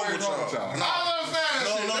something wrong with y'all. I don't understand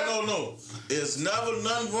that shit. No. It's never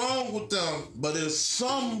nothing wrong with them, but it's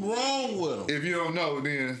something wrong with them. If you don't know,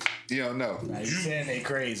 then you don't know. Now you saying they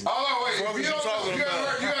crazy. Oh no, wait. What If you you don't know, talking you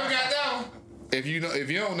about? ever got that one? If you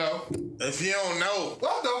don't know, If you don't know,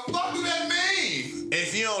 what the fuck do that mean?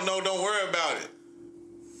 if you don't know, don't worry about it.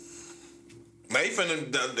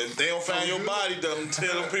 They don't find your body, tell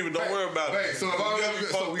them people don't worry about it. Wait, so if I You gotta be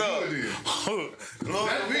so we fucked good then. up.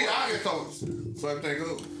 That's me. I get told. So everything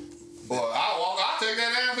good. Or I'll take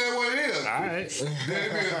that answer what it is. All right. Then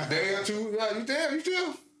it be a day or two. You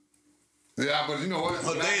still? Yeah, but you know what?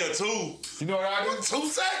 A day or two. You know what I do? 2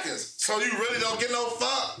 seconds. So you really don't get no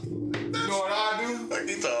fuck. You know what I do? What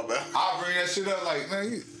you talking about? I bring that shit up like,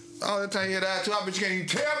 man, all the time you hear that too, I bet you can't even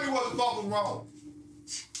tell me what the fuck was wrong.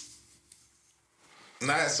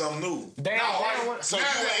 Now that's something new. So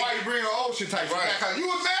Why you bring old shit type shit back? Cause you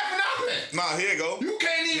was mad for nothing. Nah, here you go. You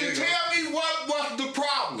can't even tell me what's the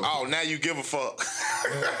problem. Oh, now you give a fuck.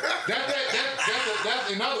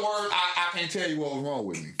 That's in other words, I can't tell you what was wrong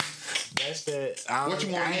with me. That's that. What you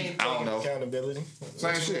want to eat? I don't know. Accountability.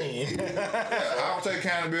 Same shit. I don't take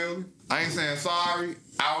accountability. I ain't saying sorry.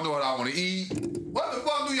 I don't know what I want to eat. What the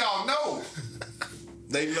fuck do y'all know?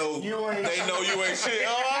 They know you ain't shit. Oh, no, they know you ain't shit.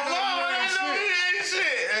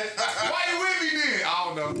 Why you with me then? I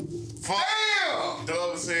don't know. Damn.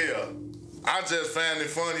 Dumb as hell. I just found it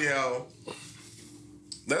funny how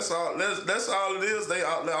that's all it is.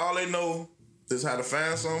 All they know is how to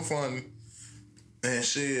find something funny. And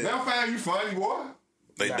shit. They don't find you funny, boy.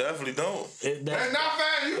 They definitely don't. That's not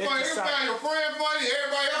finding you funny. You find your friend funny,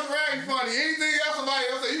 everybody else around you funny. Anything else somebody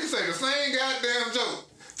else say, you can say the same goddamn joke.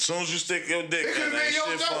 As soon as you stick your dick It in, could've been ain't your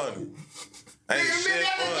shit joke. funny. Ain't Nigga, shit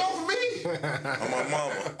that funny. joke for me. On my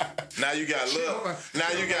mama. Now you got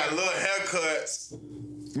little haircuts.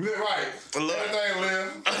 Right. Everything live.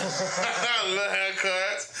 Little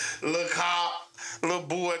haircuts, little cop, little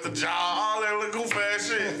boo at the job, all that little goof ass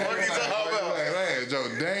shit. What you talking about? Man, Joe,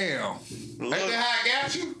 damn. Ain't that how I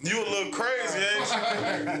got you? You a little crazy, ain't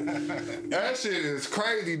you? That shit is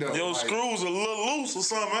crazy though. Your screws a little loose or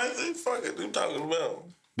something, ain't they? Fuck it, you talking about?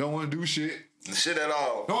 Don't want to do shit. Shit at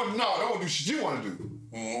all. Don't do shit you want to do.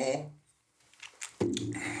 Mm-hmm.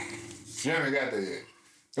 You haven't got that yet.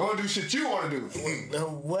 Don't want to do shit you want to do.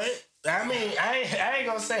 What? I mean, I ain't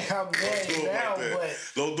gonna say I'm mad now, but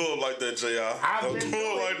don't do it like that, JR. Don't do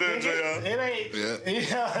it like that, JR. It ain't. Yeah. You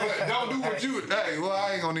know, But don't do what you. Hey, well,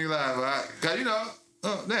 I ain't gonna need lie, right? Cause you know,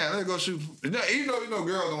 damn, let's go shoot. Even though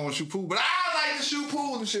girls don't want to shoot pool, but I like to shoot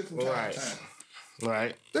pool and shit from time to time.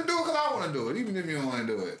 Right. Then do it cause I want to do it, even if you don't want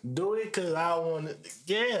to do it. Do it cause I want to.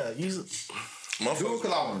 Yeah, you. Do it cause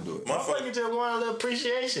I want to do it. Motherfucker just want a little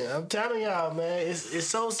appreciation. I'm telling y'all, man, it's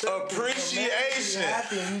so simple. Appreciation.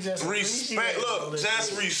 Respect. Look,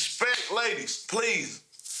 just respect, ladies, please.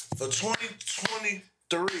 For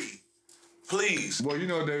 2023, please. Well, you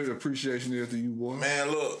know what their appreciation is to you, boy. Man,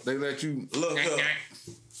 look. They let you look.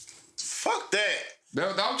 Fuck that.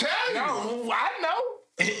 I'm telling you. No, I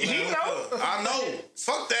know. He know. I know.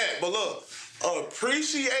 Fuck that. But look,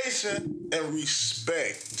 appreciation and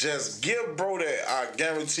respect. Just give bro that. I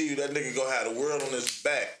guarantee you that nigga gonna have the world on his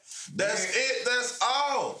back. That's it. That's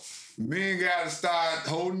all. Men gotta start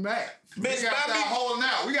holding back. We gotta start holding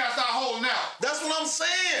out. We gotta start holding out. That's what I'm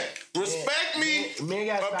saying. Respect me. Men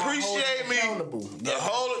gotta appreciate me. accountable. The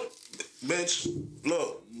whole bitch.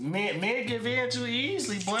 Look, Men give in too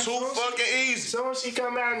easily, boy. Too fucking easy. Soon as she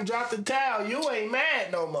come out and drop the towel, you ain't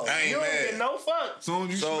mad no more. I ain't you mad. ain't get no fuck. Soon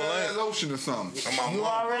as you So, smell that lotion or something. I'm on You mom.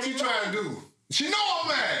 What already she trying to do? She know I'm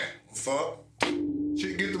mad. Fuck.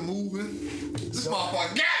 She get to moving. This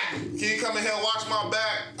motherfucker got me. Can you come in here and watch my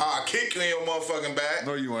back? I'll kick you in your motherfucking back.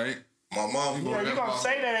 No, you ain't. My mom. Yeah, you gonna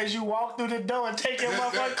say that as you walk through the door and take your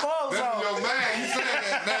motherfucking clothes That's off. your man. You saying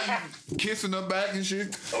that. Now you kissing her back and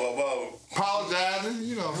shit. Apologizing.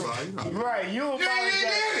 You know what I'm saying? Right, you Yeah, apologize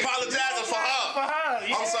yeah. Apologizing for her. for her.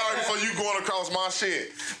 Yeah. I'm sorry for you going across my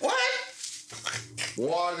shit. What?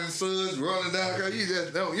 Water and suds running down. Girl, you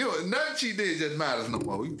just don't. You know, nothing she did just matters no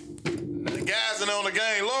more. The guys in on the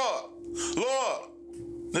game, Lord.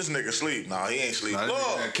 This nigga sleep. Nah, he ain't sleep. Nah, this nigga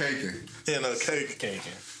Lord. that caking. He in a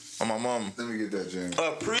cake. On my mama. Let me get that, James.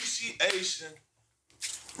 Appreciation,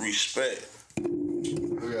 respect.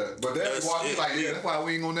 Yeah, but that's why we it. like, yeah, that's why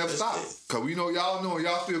we ain't gonna never That's stop. it. Cause we know y'all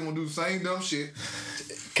still gonna do the same dumb shit.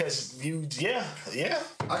 Cause you, yeah.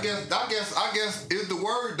 I guess is the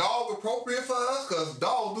word dog appropriate for us? Cause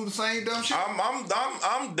dogs do the same dumb shit.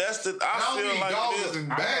 I'm destined. I I don't feel mean like dogs this. isn't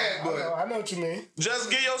bad, but I know what you mean.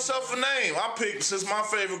 Just give yourself a name. I picked, since my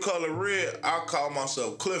favorite color red, I call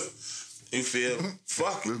myself Cliff. You feel me?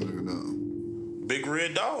 Fuck it. this nigga dumb. Big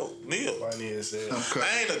red dog. Neil. Funny as hell.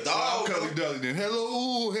 I ain't a I'm dog. Cully Dully then.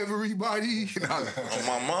 Hello, everybody. On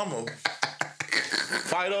my mama.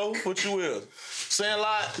 Fido, what you will?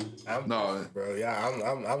 Sandlot. No. Bro, yeah,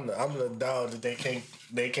 I'm the dog that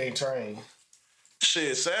they can't train.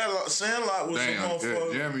 Shit, Sandlot was a Damn,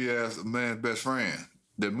 motherfucker. Jeremy asked a man's best friend.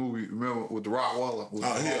 That movie, remember, with the Rottweiler?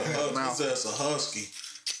 Oh, his ass a husky.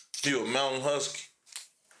 He a mountain husky.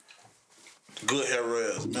 Good hair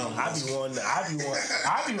ass. Mountain husky.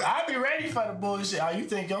 I be ready for the bullshit. Oh, you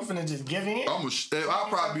think I'm finna just give in? I'll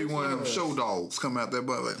probably be one of them show dogs come out there,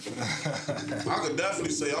 but I could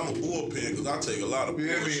definitely say I'm a bullpen because I take a lot of you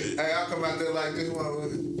hear me? bullshit. Hey, I come out there like this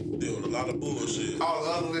one. Deal with a lot of bullshit. All the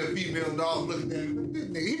other little female dogs looking at him. This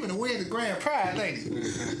nigga, he finna win the grand prize, ain't he?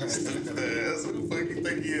 That's who the fuck you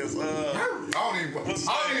think he is. I don't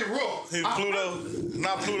even roll. He Pluto.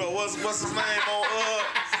 Not Pluto. What's his name on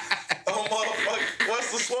motherfucker?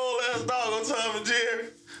 What's the swole ass dog on Tom and Jerry?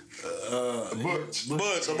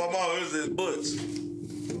 Butch. My mama is this Butch.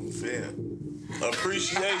 Fam.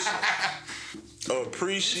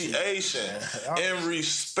 Appreciation and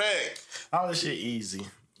respect. All this shit easy.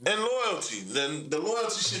 And loyalty. Then the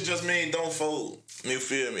loyalty shit just mean don't fold. You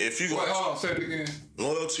feel me? If you Wait, go hold on, say it again.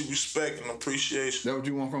 loyalty, respect, and appreciation. That what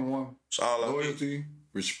you want from one? That's all I need. Loyalty,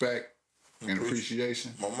 respect, and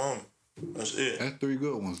appreciation. My mama. That's it. That's 3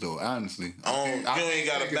 good ones though, honestly. You ain't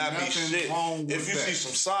gotta think buy me nothing shit. wrong with If you that. see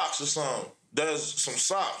some socks or something, there's some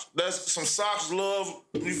socks. That's some socks love.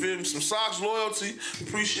 You feel me? Some socks loyalty,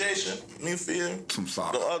 appreciation. You feel me? Some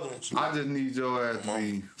socks. The other ones. I just need your ass to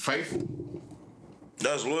be faithful.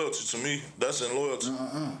 That's loyalty to me. That's in loyalty.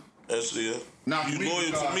 That's it. Now, You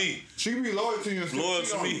loyal to me. She be loyal to you. And still Loyal cheat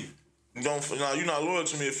to on me. you. You don't. Nah, you're not loyal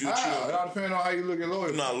to me if you cheat on me. It all depends on how you look at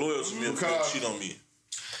loyalty. You're not loyal to me if you Because- cheat on me.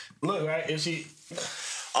 Look, right?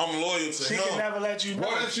 If I'm loyal to she him. can never let you know.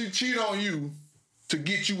 What if she cheat on you to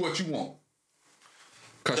get you what you want?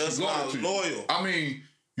 Cause That's she's loyal not to you. loyal. I mean,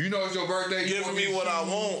 you know it's your birthday. You Giving want me these what I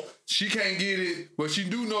shoes. want. She can't get it, but she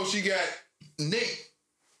do know she got Nick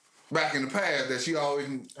back in the past that she always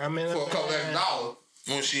I'm in for a a couple band. extra dollars.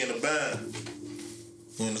 When she in the band.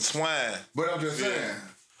 In the twine. But I'm just Yeah. saying,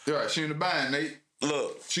 you're right. She in the bind, Nate.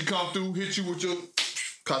 Look, She come through, hit you with your,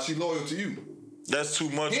 cause she loyal to you. that's too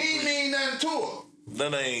much. He ain't mean nothing to her.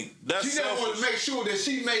 That's She just want selfish. to make sure that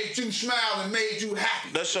she made you smile and made you happy.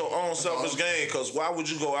 That's your own selfish game, because why would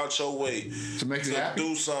you go out your way To make you happy?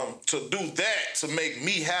 do something, to do that, to make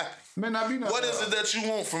me happy? May not be nothing. What is it that you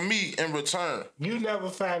want from me in return? You never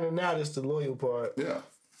finding out it's the loyal part. Yeah.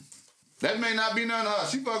 That may not be nothing to her.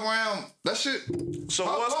 She fuck around. That shit. So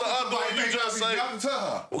what's the other one you just say? Nothing to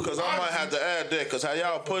her. Because I might have to add that, because how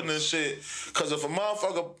y'all putting this shit, because if a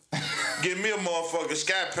motherfucker give me a motherfucking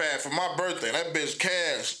scat pad for my birthday, that bitch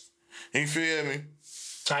cash. You feel me?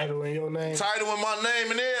 Title in your name. Title with my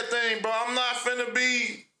name and everything, bro. I'm not finna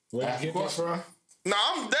be. Where you get this from? Nah,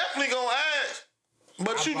 I'm definitely gonna ask.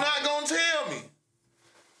 But you not gonna tell me.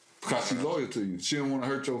 Because she loyal to you. She don't want to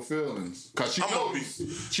hurt your feelings. Because she I'ma know be-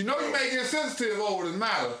 she know you may get sensitive over this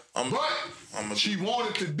matter. I'ma she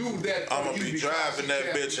wanted to do that for I'm gonna you be because driving she that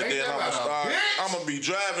cared. bitch and Ain't then that I'm gonna about a start. bitch? I'm gonna be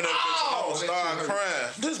driving that bitch and I'm gonna that start shit hurt. crying.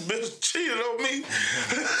 This bitch cheated on me.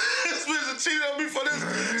 This bitch cheated on me for this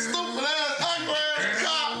stupid ass, ugly ass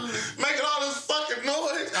car, making all this fucking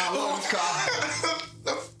noise. I love this car.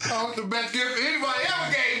 That was the best gift anybody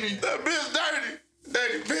ever gave me. That bitch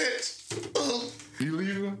dirty bitch. You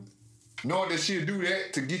leaving her? knowing that she'll do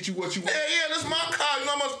that to get you what you want. Yeah, this my car. You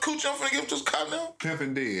know how much coochie I'm finna give this car now?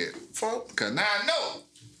 Pimping dead. Fuck. Cause now I know.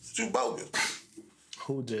 You bogus.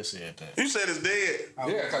 Who just said that? You said it's dead.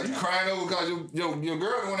 Yeah, cause you crying over cause your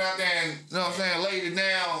girl went out there and, you know what I'm saying, laid it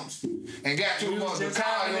down and got you We was the just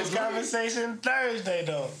car. having this conversation Thursday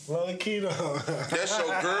though. Low key though. That's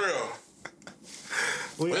your girl.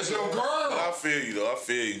 That's your girl. I feel you though. I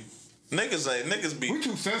feel you. Niggas be. We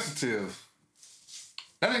too sensitive.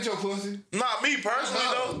 That ain't your pussy. Not me personally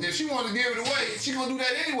though. If she wanted to give it away, she gonna do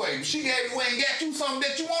that anyway. She gave it away and got you something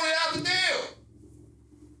that you wanted out the deal.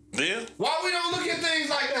 Yeah. Why we don't look at things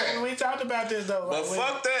like that? We talked about this though. But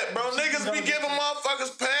fuck that, bro. Niggas be giving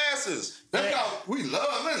motherfuckers passes. That's how we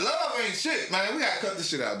love. Man, love ain't shit, man. We gotta cut this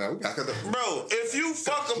shit out now. We gotta cut the. Bro, if you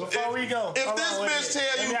fuck them, Before we go, if hold this on, wait a bitch minute.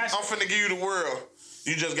 tell you Let me ask I'm finna give you the world,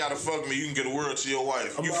 you just gotta fuck me. You can get the world to your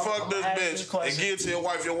wife. You I'm fuck this gonna ask you a bitch and question. give it to your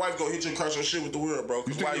wife gonna hit you across your shit with the world, bro. You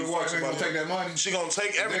Cause think why you your wife fuck ain't gonna somebody? take that money? She gonna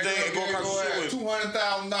take everything and go across your shit with you.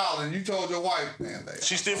 $200,000, and you told your wife, man, babe,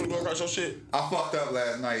 She still finna go across your shit. I fucked up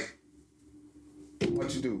last night.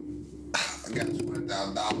 What you do? I got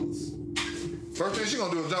 $200,000. First thing she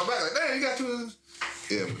gonna do is jump back like, damn, you got $200,000.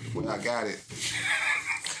 Yeah, well, I got it.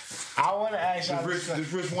 I want to ask y'all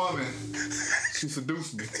This rich woman, she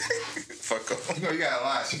seduced me. Fuck up. You know, you gotta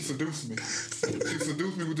lie. She seduced me. She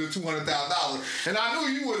seduced me with the $200,000. And I knew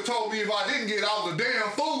you would have told me if I didn't get all the damn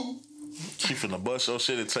food. She finna bust your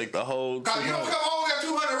shit and take the whole Cause you don't 200. come home with that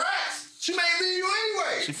 200 racks. She may leave you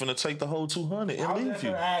anyway. She finna take the whole 200 I and was leave just you.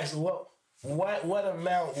 gonna ask what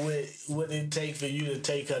amount would it take for you to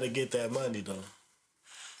take her to get that money though?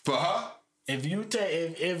 For her? If you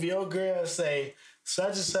take if your girl say such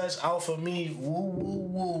and such offer me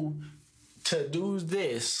woo to do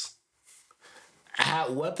this,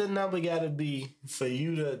 what the number gotta be for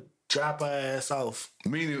you to drop her ass off?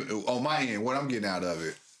 Meaning, on my end, what I'm getting out of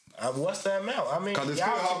it. What's the amount? I mean, Cause it's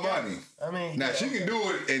still y'all her together. money. I mean, Now she can do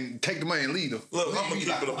it and take the money and leave her. Look, I'm gonna keep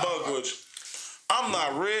it a buck with you. I'm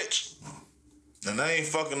not rich, and I ain't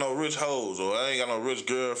fucking no rich hoes, or I ain't got no rich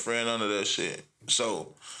girlfriend, none of that shit.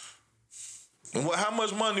 So, how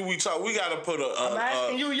much money we talk? We gotta put I'm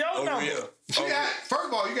asking you your number. First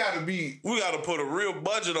of all, you gotta be. We gotta put a real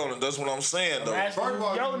budget on it. That's what I'm saying, though. asking First of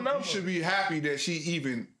all, your you number. should be happy that she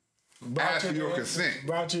even asked for your consent.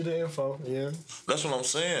 Brought you the info, yeah. That's what I'm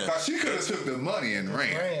saying. Cause she could have took the money and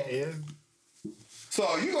ran. Yeah.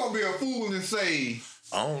 So you gonna be a fool and say,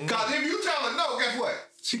 I don't know. cause if you tell her no, guess what?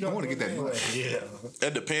 She going to get that money. Yeah.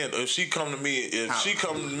 That depends. If she come to me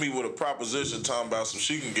with a proposition talking about some,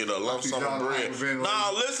 she can get a lump sum of bread.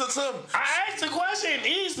 Nah, listen to me. I asked the question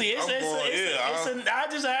easily. I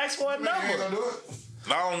just asked for a You ain't number. gonna do it.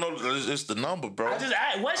 I don't know. It's the number, bro. I just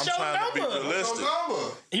asked, what's I'm your trying to be number? realistic. No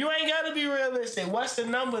number. You ain't gotta be realistic. What's the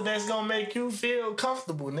number that's gonna make you feel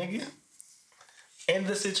comfortable, nigga? In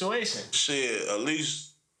the situation. Shit, at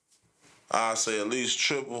least I say at least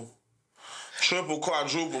triple,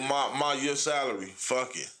 quadruple my year salary.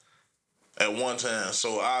 Fuck it, at one time.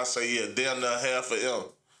 So I say yeah, damn near half of M,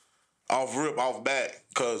 off back,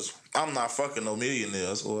 cause I'm not fucking no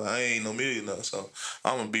millionaires, or I ain't no millionaire. So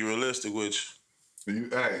I'm gonna be realistic with you.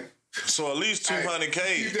 Hey. So at least 200K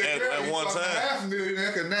Keep that girl, at you one fucking time.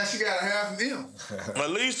 $500,000, cause now she got a $500,000. At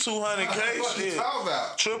least 200K. What you Shit. talking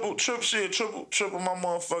about? Triple my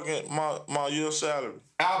motherfucking my year salary.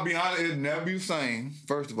 I'll be honest, it'll never be the same.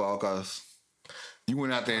 First of all, cause you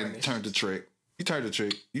went out there and turned the trick. You turned the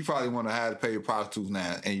trick. You probably want to have to pay your prostitutes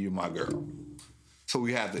now, and you're my girl. So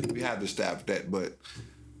we have to establish that. But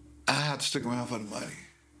I have to stick around for the money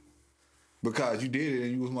because you did it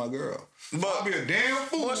and you was my girl. But I'll be a damn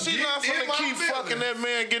fool. well, she not finna keep fucking that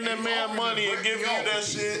man, getting that man money and giving you that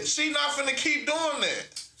shit. She not finna keep doing that.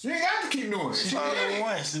 She ain't got to keep doing it. She did it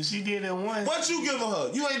once. If she did it once. What you giving her?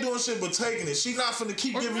 You ain't doing shit but taking it. She not finna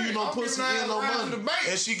keep giving you no I'm pussy giving her and no rats to money. the bank.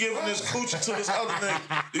 And she giving this coochie to this other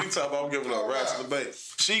nigga. You talk about I'm giving her rats to the bank.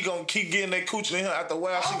 She gonna keep getting that coochie in her after a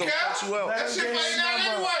while. She gonna cut you out. Let That him shit give ain't his that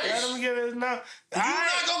number. anyways. Let him give his number. You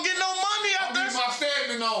not gonna get no money out I'll there. get my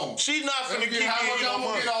statement on. She not Let me finna keep get how much getting no I'm gonna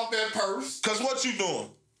money. get off that purse. Cause what you doing?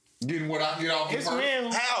 Getting what I get off the It's purse.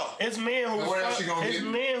 men. How? It's men who. What else Fuck, she gonna it's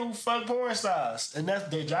get? men who fuck porn stars, and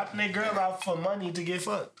they dropping their girl out for money to get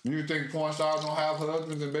fucked. You think porn stars don't have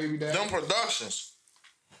husbands and baby daddies? Them productions.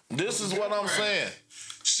 This is what I'm saying.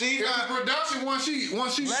 She It's not. the production once she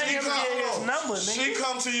Let She him come, get his number, nigga. she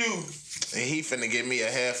come to you, and he finna give me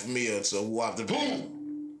a $500,000 to whop the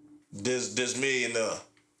boom. This millionaire.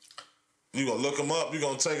 You gonna look him up. You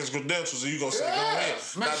gonna take his credentials, and you gonna say, "Go ahead."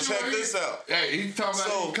 Make Now sure check this out. Hey, he talking about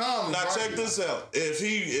So these columns, now right? check this out.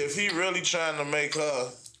 If he really trying to make her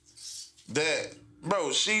that,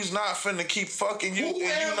 Bro, she's not finna keep fucking you Who and you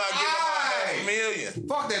am not giving her I? $500,000.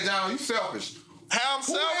 Fuck that, John. You selfish. How I'm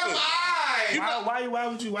Who am selfish? I?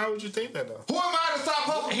 Why would you think that though? Who am I to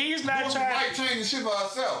stop her? He's not doing trying- Right changing shit for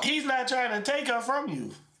herself. He's not trying to take her from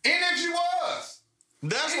you. And if she was.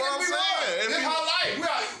 That's And what I'm if we was. saying. If It's you- her life. We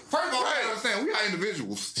are, first of all, Right. you understand, we are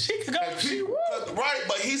individuals. She could go As if she people. would. Right,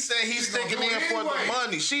 but he said he's She gonna thinking do in it for anyway. the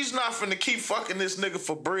money. She's not finna keep fucking this nigga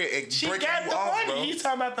for bread and She breaking got you the off, money. bro. He's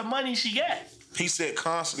talking about the money she got. He said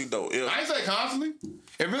constantly though. I ain't say constantly.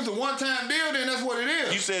 If it's a one-time deal, then that's what it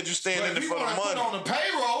is. You said you stand But in if it you for the wanna put money. on the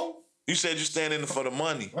payroll, You said you stand in it for the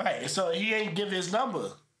money. Right. So he ain't give his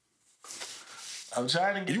number. I'm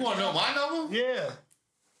trying to get. you want to know my number? Yeah.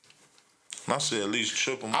 I said at least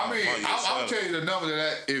triple my I mean, my year I'll salary. tell you the number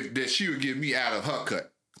that she would give me out of her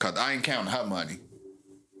cut. Because I ain't counting her money.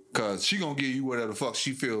 Because she going to give you whatever the fuck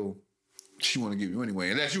she feel she want to give you anyway.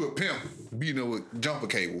 Unless you a pimp beating her with jumper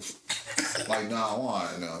cables. Like, no, I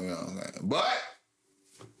want no, you know what I'm saying? But,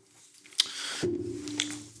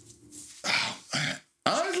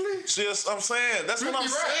 honestly, See, that's what I'm saying. That's what I'm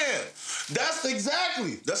 50 racks. saying. That's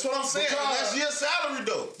exactly. That's what I'm saying. And Because- that's your salary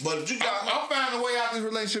though. But you got. I'll find a way out of this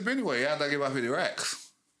relationship anyway after I get my 50 racks.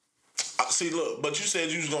 See, look. But you said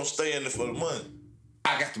you was gonna stay in it for the money.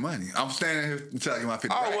 I got the money. I'm standing here until I get my 50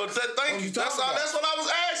 Oh racks. well, thank What you. you That's talking all. about? That's what I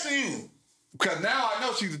was asking you. Because now I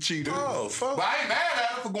know she's a cheater. Oh, fuck. But I ain't mad at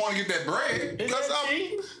her for going to get that bread. Is Because that I'm-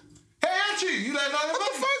 cheating? Hey, I'm cheating. You let know What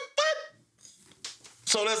the fuck? What?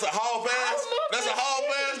 So that's a hall pass. I don't know if That's a that's hall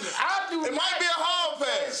cheating. pass. I do It might be a hall pass.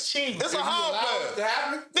 That's cheating. It's a hall pass.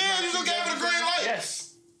 happen? Then you just gave it a green light.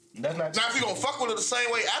 Yes. That's not Now, cheating. if you gonna fuck with her the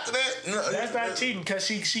same way after that, no, That's not cheating because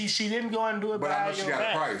she didn't go and do it But I behind know she your got a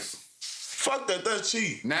back. price. Fuck that. That's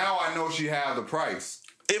cheap. Now I know she has the price.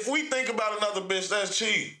 If we think about another bitch, that's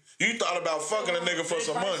cheap. You thought about fucking a nigga for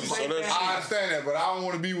some money, so that's I cheap. understand that, but I don't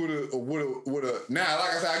want to be with a. Now,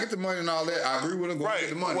 like I said, I get the money and all that. I agree with her. Go Right. get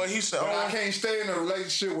the money. What he said, But I I want- can't stay in a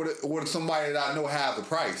relationship with somebody that I know has the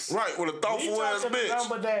price. Right, with a We thoughtful ass talking a bitch.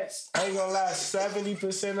 number that's, I ain't gonna lie,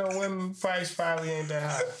 70% of women price probably ain't that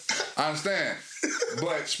high. I understand,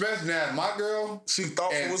 but especially now, my girl, She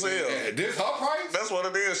thoughtful and, as hell. and this her price. That's what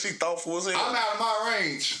it is. She thoughtful as hell. I'm out of my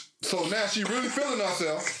range, so now she really feeling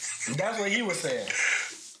herself. That's what he was saying.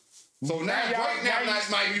 So now y'all- Drake now now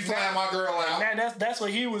might be flying my girl out. Now that's what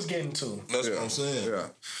he was getting to. That's what I'm saying. Yeah.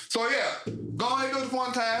 So yeah, go ahead and do this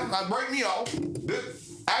one time. Like break me off.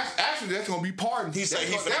 Actually, that's gonna be pardon. He said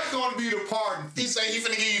That's gonna be the pardon. He said he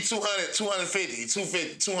finna give you 200, 250,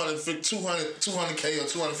 250, 250, 200, 200K or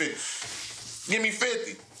 250. Give me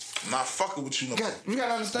 50. I'm not fucking with you no more. You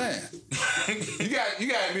gotta understand. you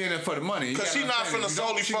gotta be in there for the money. Because she not finna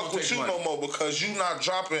solely fuck with you no more because you not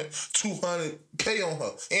dropping 200K on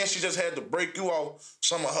her. And she just had to break you off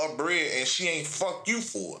some of her bread and she ain't fuck you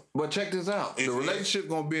for it. But check this out. If The it- relationship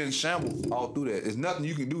gonna be in shambles all through that. There's nothing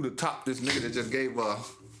you can do to top this nigga that just gave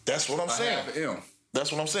That's what I'm a saying. half M.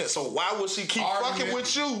 That's what I'm saying. So why would she keep Argument. fucking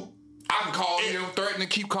with you? I can call him, threaten to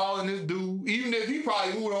keep calling this dude, even if he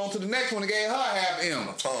probably moved on to the next one and gave her half M.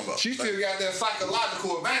 I'm talking about She still got that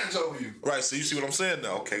psychological advantage over you. Right, so you see what I'm saying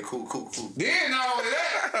now? Okay, cool. Then not only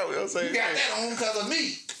that, You know what I'm saying? you got that on because of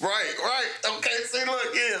me. Right. Okay, see,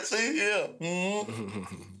 look, yeah.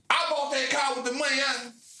 I bought that car with the money.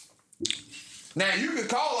 Now you can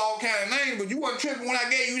call all kind of names, but you wasn't tripping when I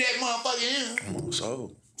gave you that motherfucking M.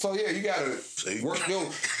 So, yeah, you gotta See? work your.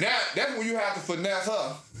 Now that's when you have to finesse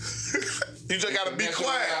her. you just gotta be That's what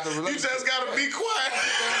quiet. I got the You just relationship. gotta be quiet.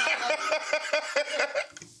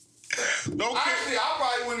 Don't kiss. Honestly, I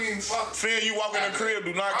probably wouldn't even fuck. Finn, you walk in the crib,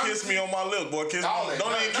 do not kiss me on my lips, boy. Kiss me. All that. Don't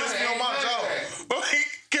even kiss me on my None of jaw. that. Don't even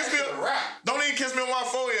kiss me. That's a wrap. Don't even kiss me on my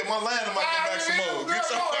forehead. My line might come back some more. Get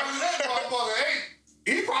your- That motherfucker ain't.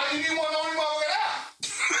 He probably didn't want to know him motherfucker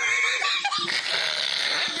out.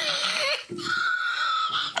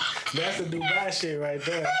 That's the Dubai shit right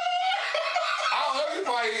there. I don't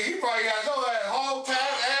know. He probably got your ass whole time,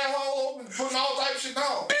 asshole open, putting all type of shit on.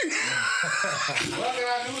 What can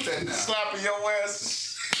I do with that now? Slapping your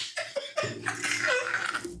ass.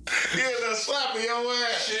 Yeah, that's slapping your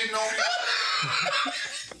ass. Shitting on me.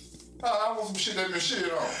 Oh, I want some shit that been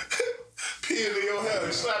shit on. Peeing in your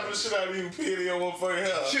hair. Slapping the shit out of you. Peeing in your motherfucking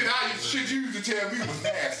hair. Shit you used to tell me was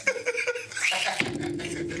nasty.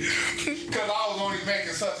 Because I was only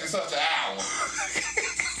making such and such an hour.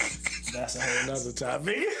 That's a whole nother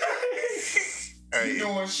topic. You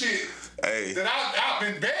doing shit Hey. that I've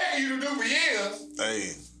been begging you to do for years.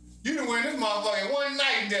 Hey. You done win this motherfucker in one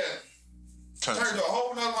night that Turn turned to a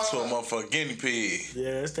whole nother to a motherfucker. motherfucking guinea pig.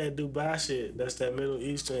 Yeah, it's that Dubai shit. That's that Middle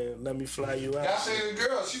Eastern. Let me fly you out. Y'all say the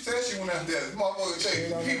girl, she said she went out there. This motherfucker say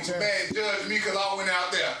people bad judge me because I went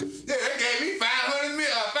out there. Yeah, they gave me $500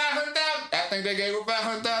 think they gave her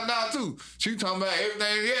 $500,000 too. She talking about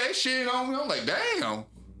everything. Yeah, they shit on me. I'm like, damn.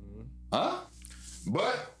 Huh?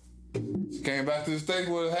 But she came back to the States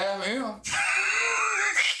with half M.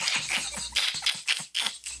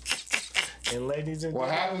 And ladies and What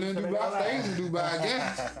gentlemen, happened in Dubai stays in Dubai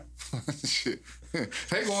again. Shit.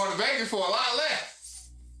 They going to Vegas for a lot less.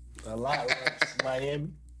 A lot less. Miami.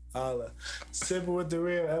 All that. Sipping with the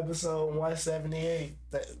Real, episode 178.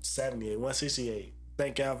 168.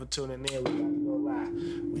 Thank y'all for tuning in. We got to go live.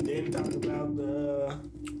 We didn't talk about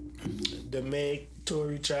the Meg,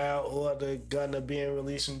 Tory child, or the Gunna being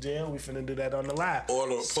released from jail. We finna do that on the live. Or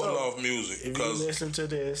the pull-off music. If you Because listen to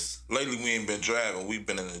this, lately we ain't been driving. We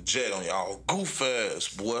been in the jet on y'all goof ass,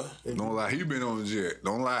 boy. Don't lie. He been on the jet.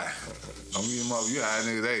 Don't lie. Don't get him up. You high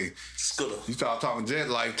niggas. Hey, Scooter. you start talking jet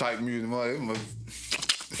life type music.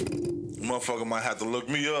 Motherfucker might have to look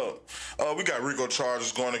me up. We got RICO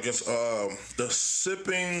charges going against the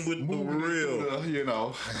Sipping with the Real. You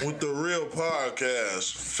know. With the Real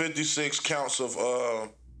podcast. 56 counts of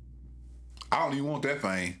I don't even want that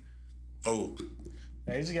thing. oh.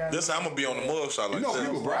 this I'm gonna be on the mugshot like You know, that.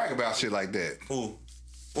 people brag about shit like that. Who?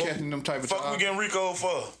 Catching them type of Fuck we charges. getting RICO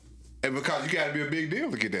for? And because you gotta be a big deal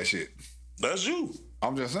to get that shit. That's you.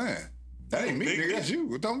 I'm just saying. That ain't me, Big nigga. deal. That's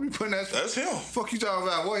you. Don't be putting that. That's him. Fuck you talking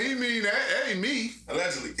about? What he mean? That ain't me.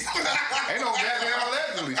 Allegedly. Ain't no goddamn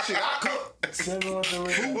allegedly. Shit, I cook. Sipping with the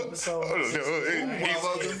Real, episode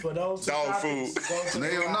 168. For those who Dog copy, food. go to the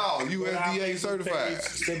Hell live. no, Go to our USDA Facebook certified. page,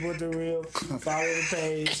 Sipping with the Real. Follow the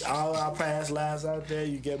page. All our past lives out there.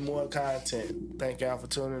 You get more content. Thank y'all for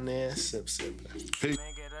tuning in. Sipping.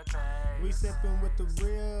 We sipping with the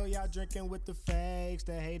real, y'all drinking with the fakes.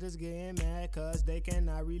 The haters getting mad cause they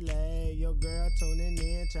cannot relate. Your girl tuning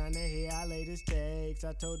in, trying to hear our latest takes.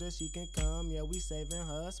 I told her she can come, yeah, we saving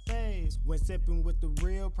her space. When sipping with the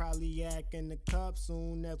real, probably yak in the cup.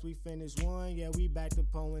 Soon as we finish one, yeah, we back to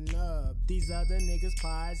pulling up. These other niggas'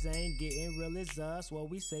 pies ain't getting real as us.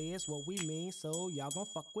 What we say is what we mean, so y'all gon'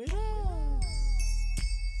 fuck with us.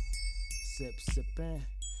 Sip, sippin'.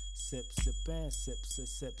 Sip, sippin', sip, sip,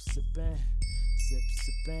 sip, sippin', sip,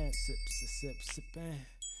 sippin', sip, sip, sip, sippin',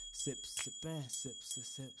 sip, sippin', sip, sip,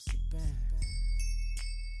 sip, sippin'.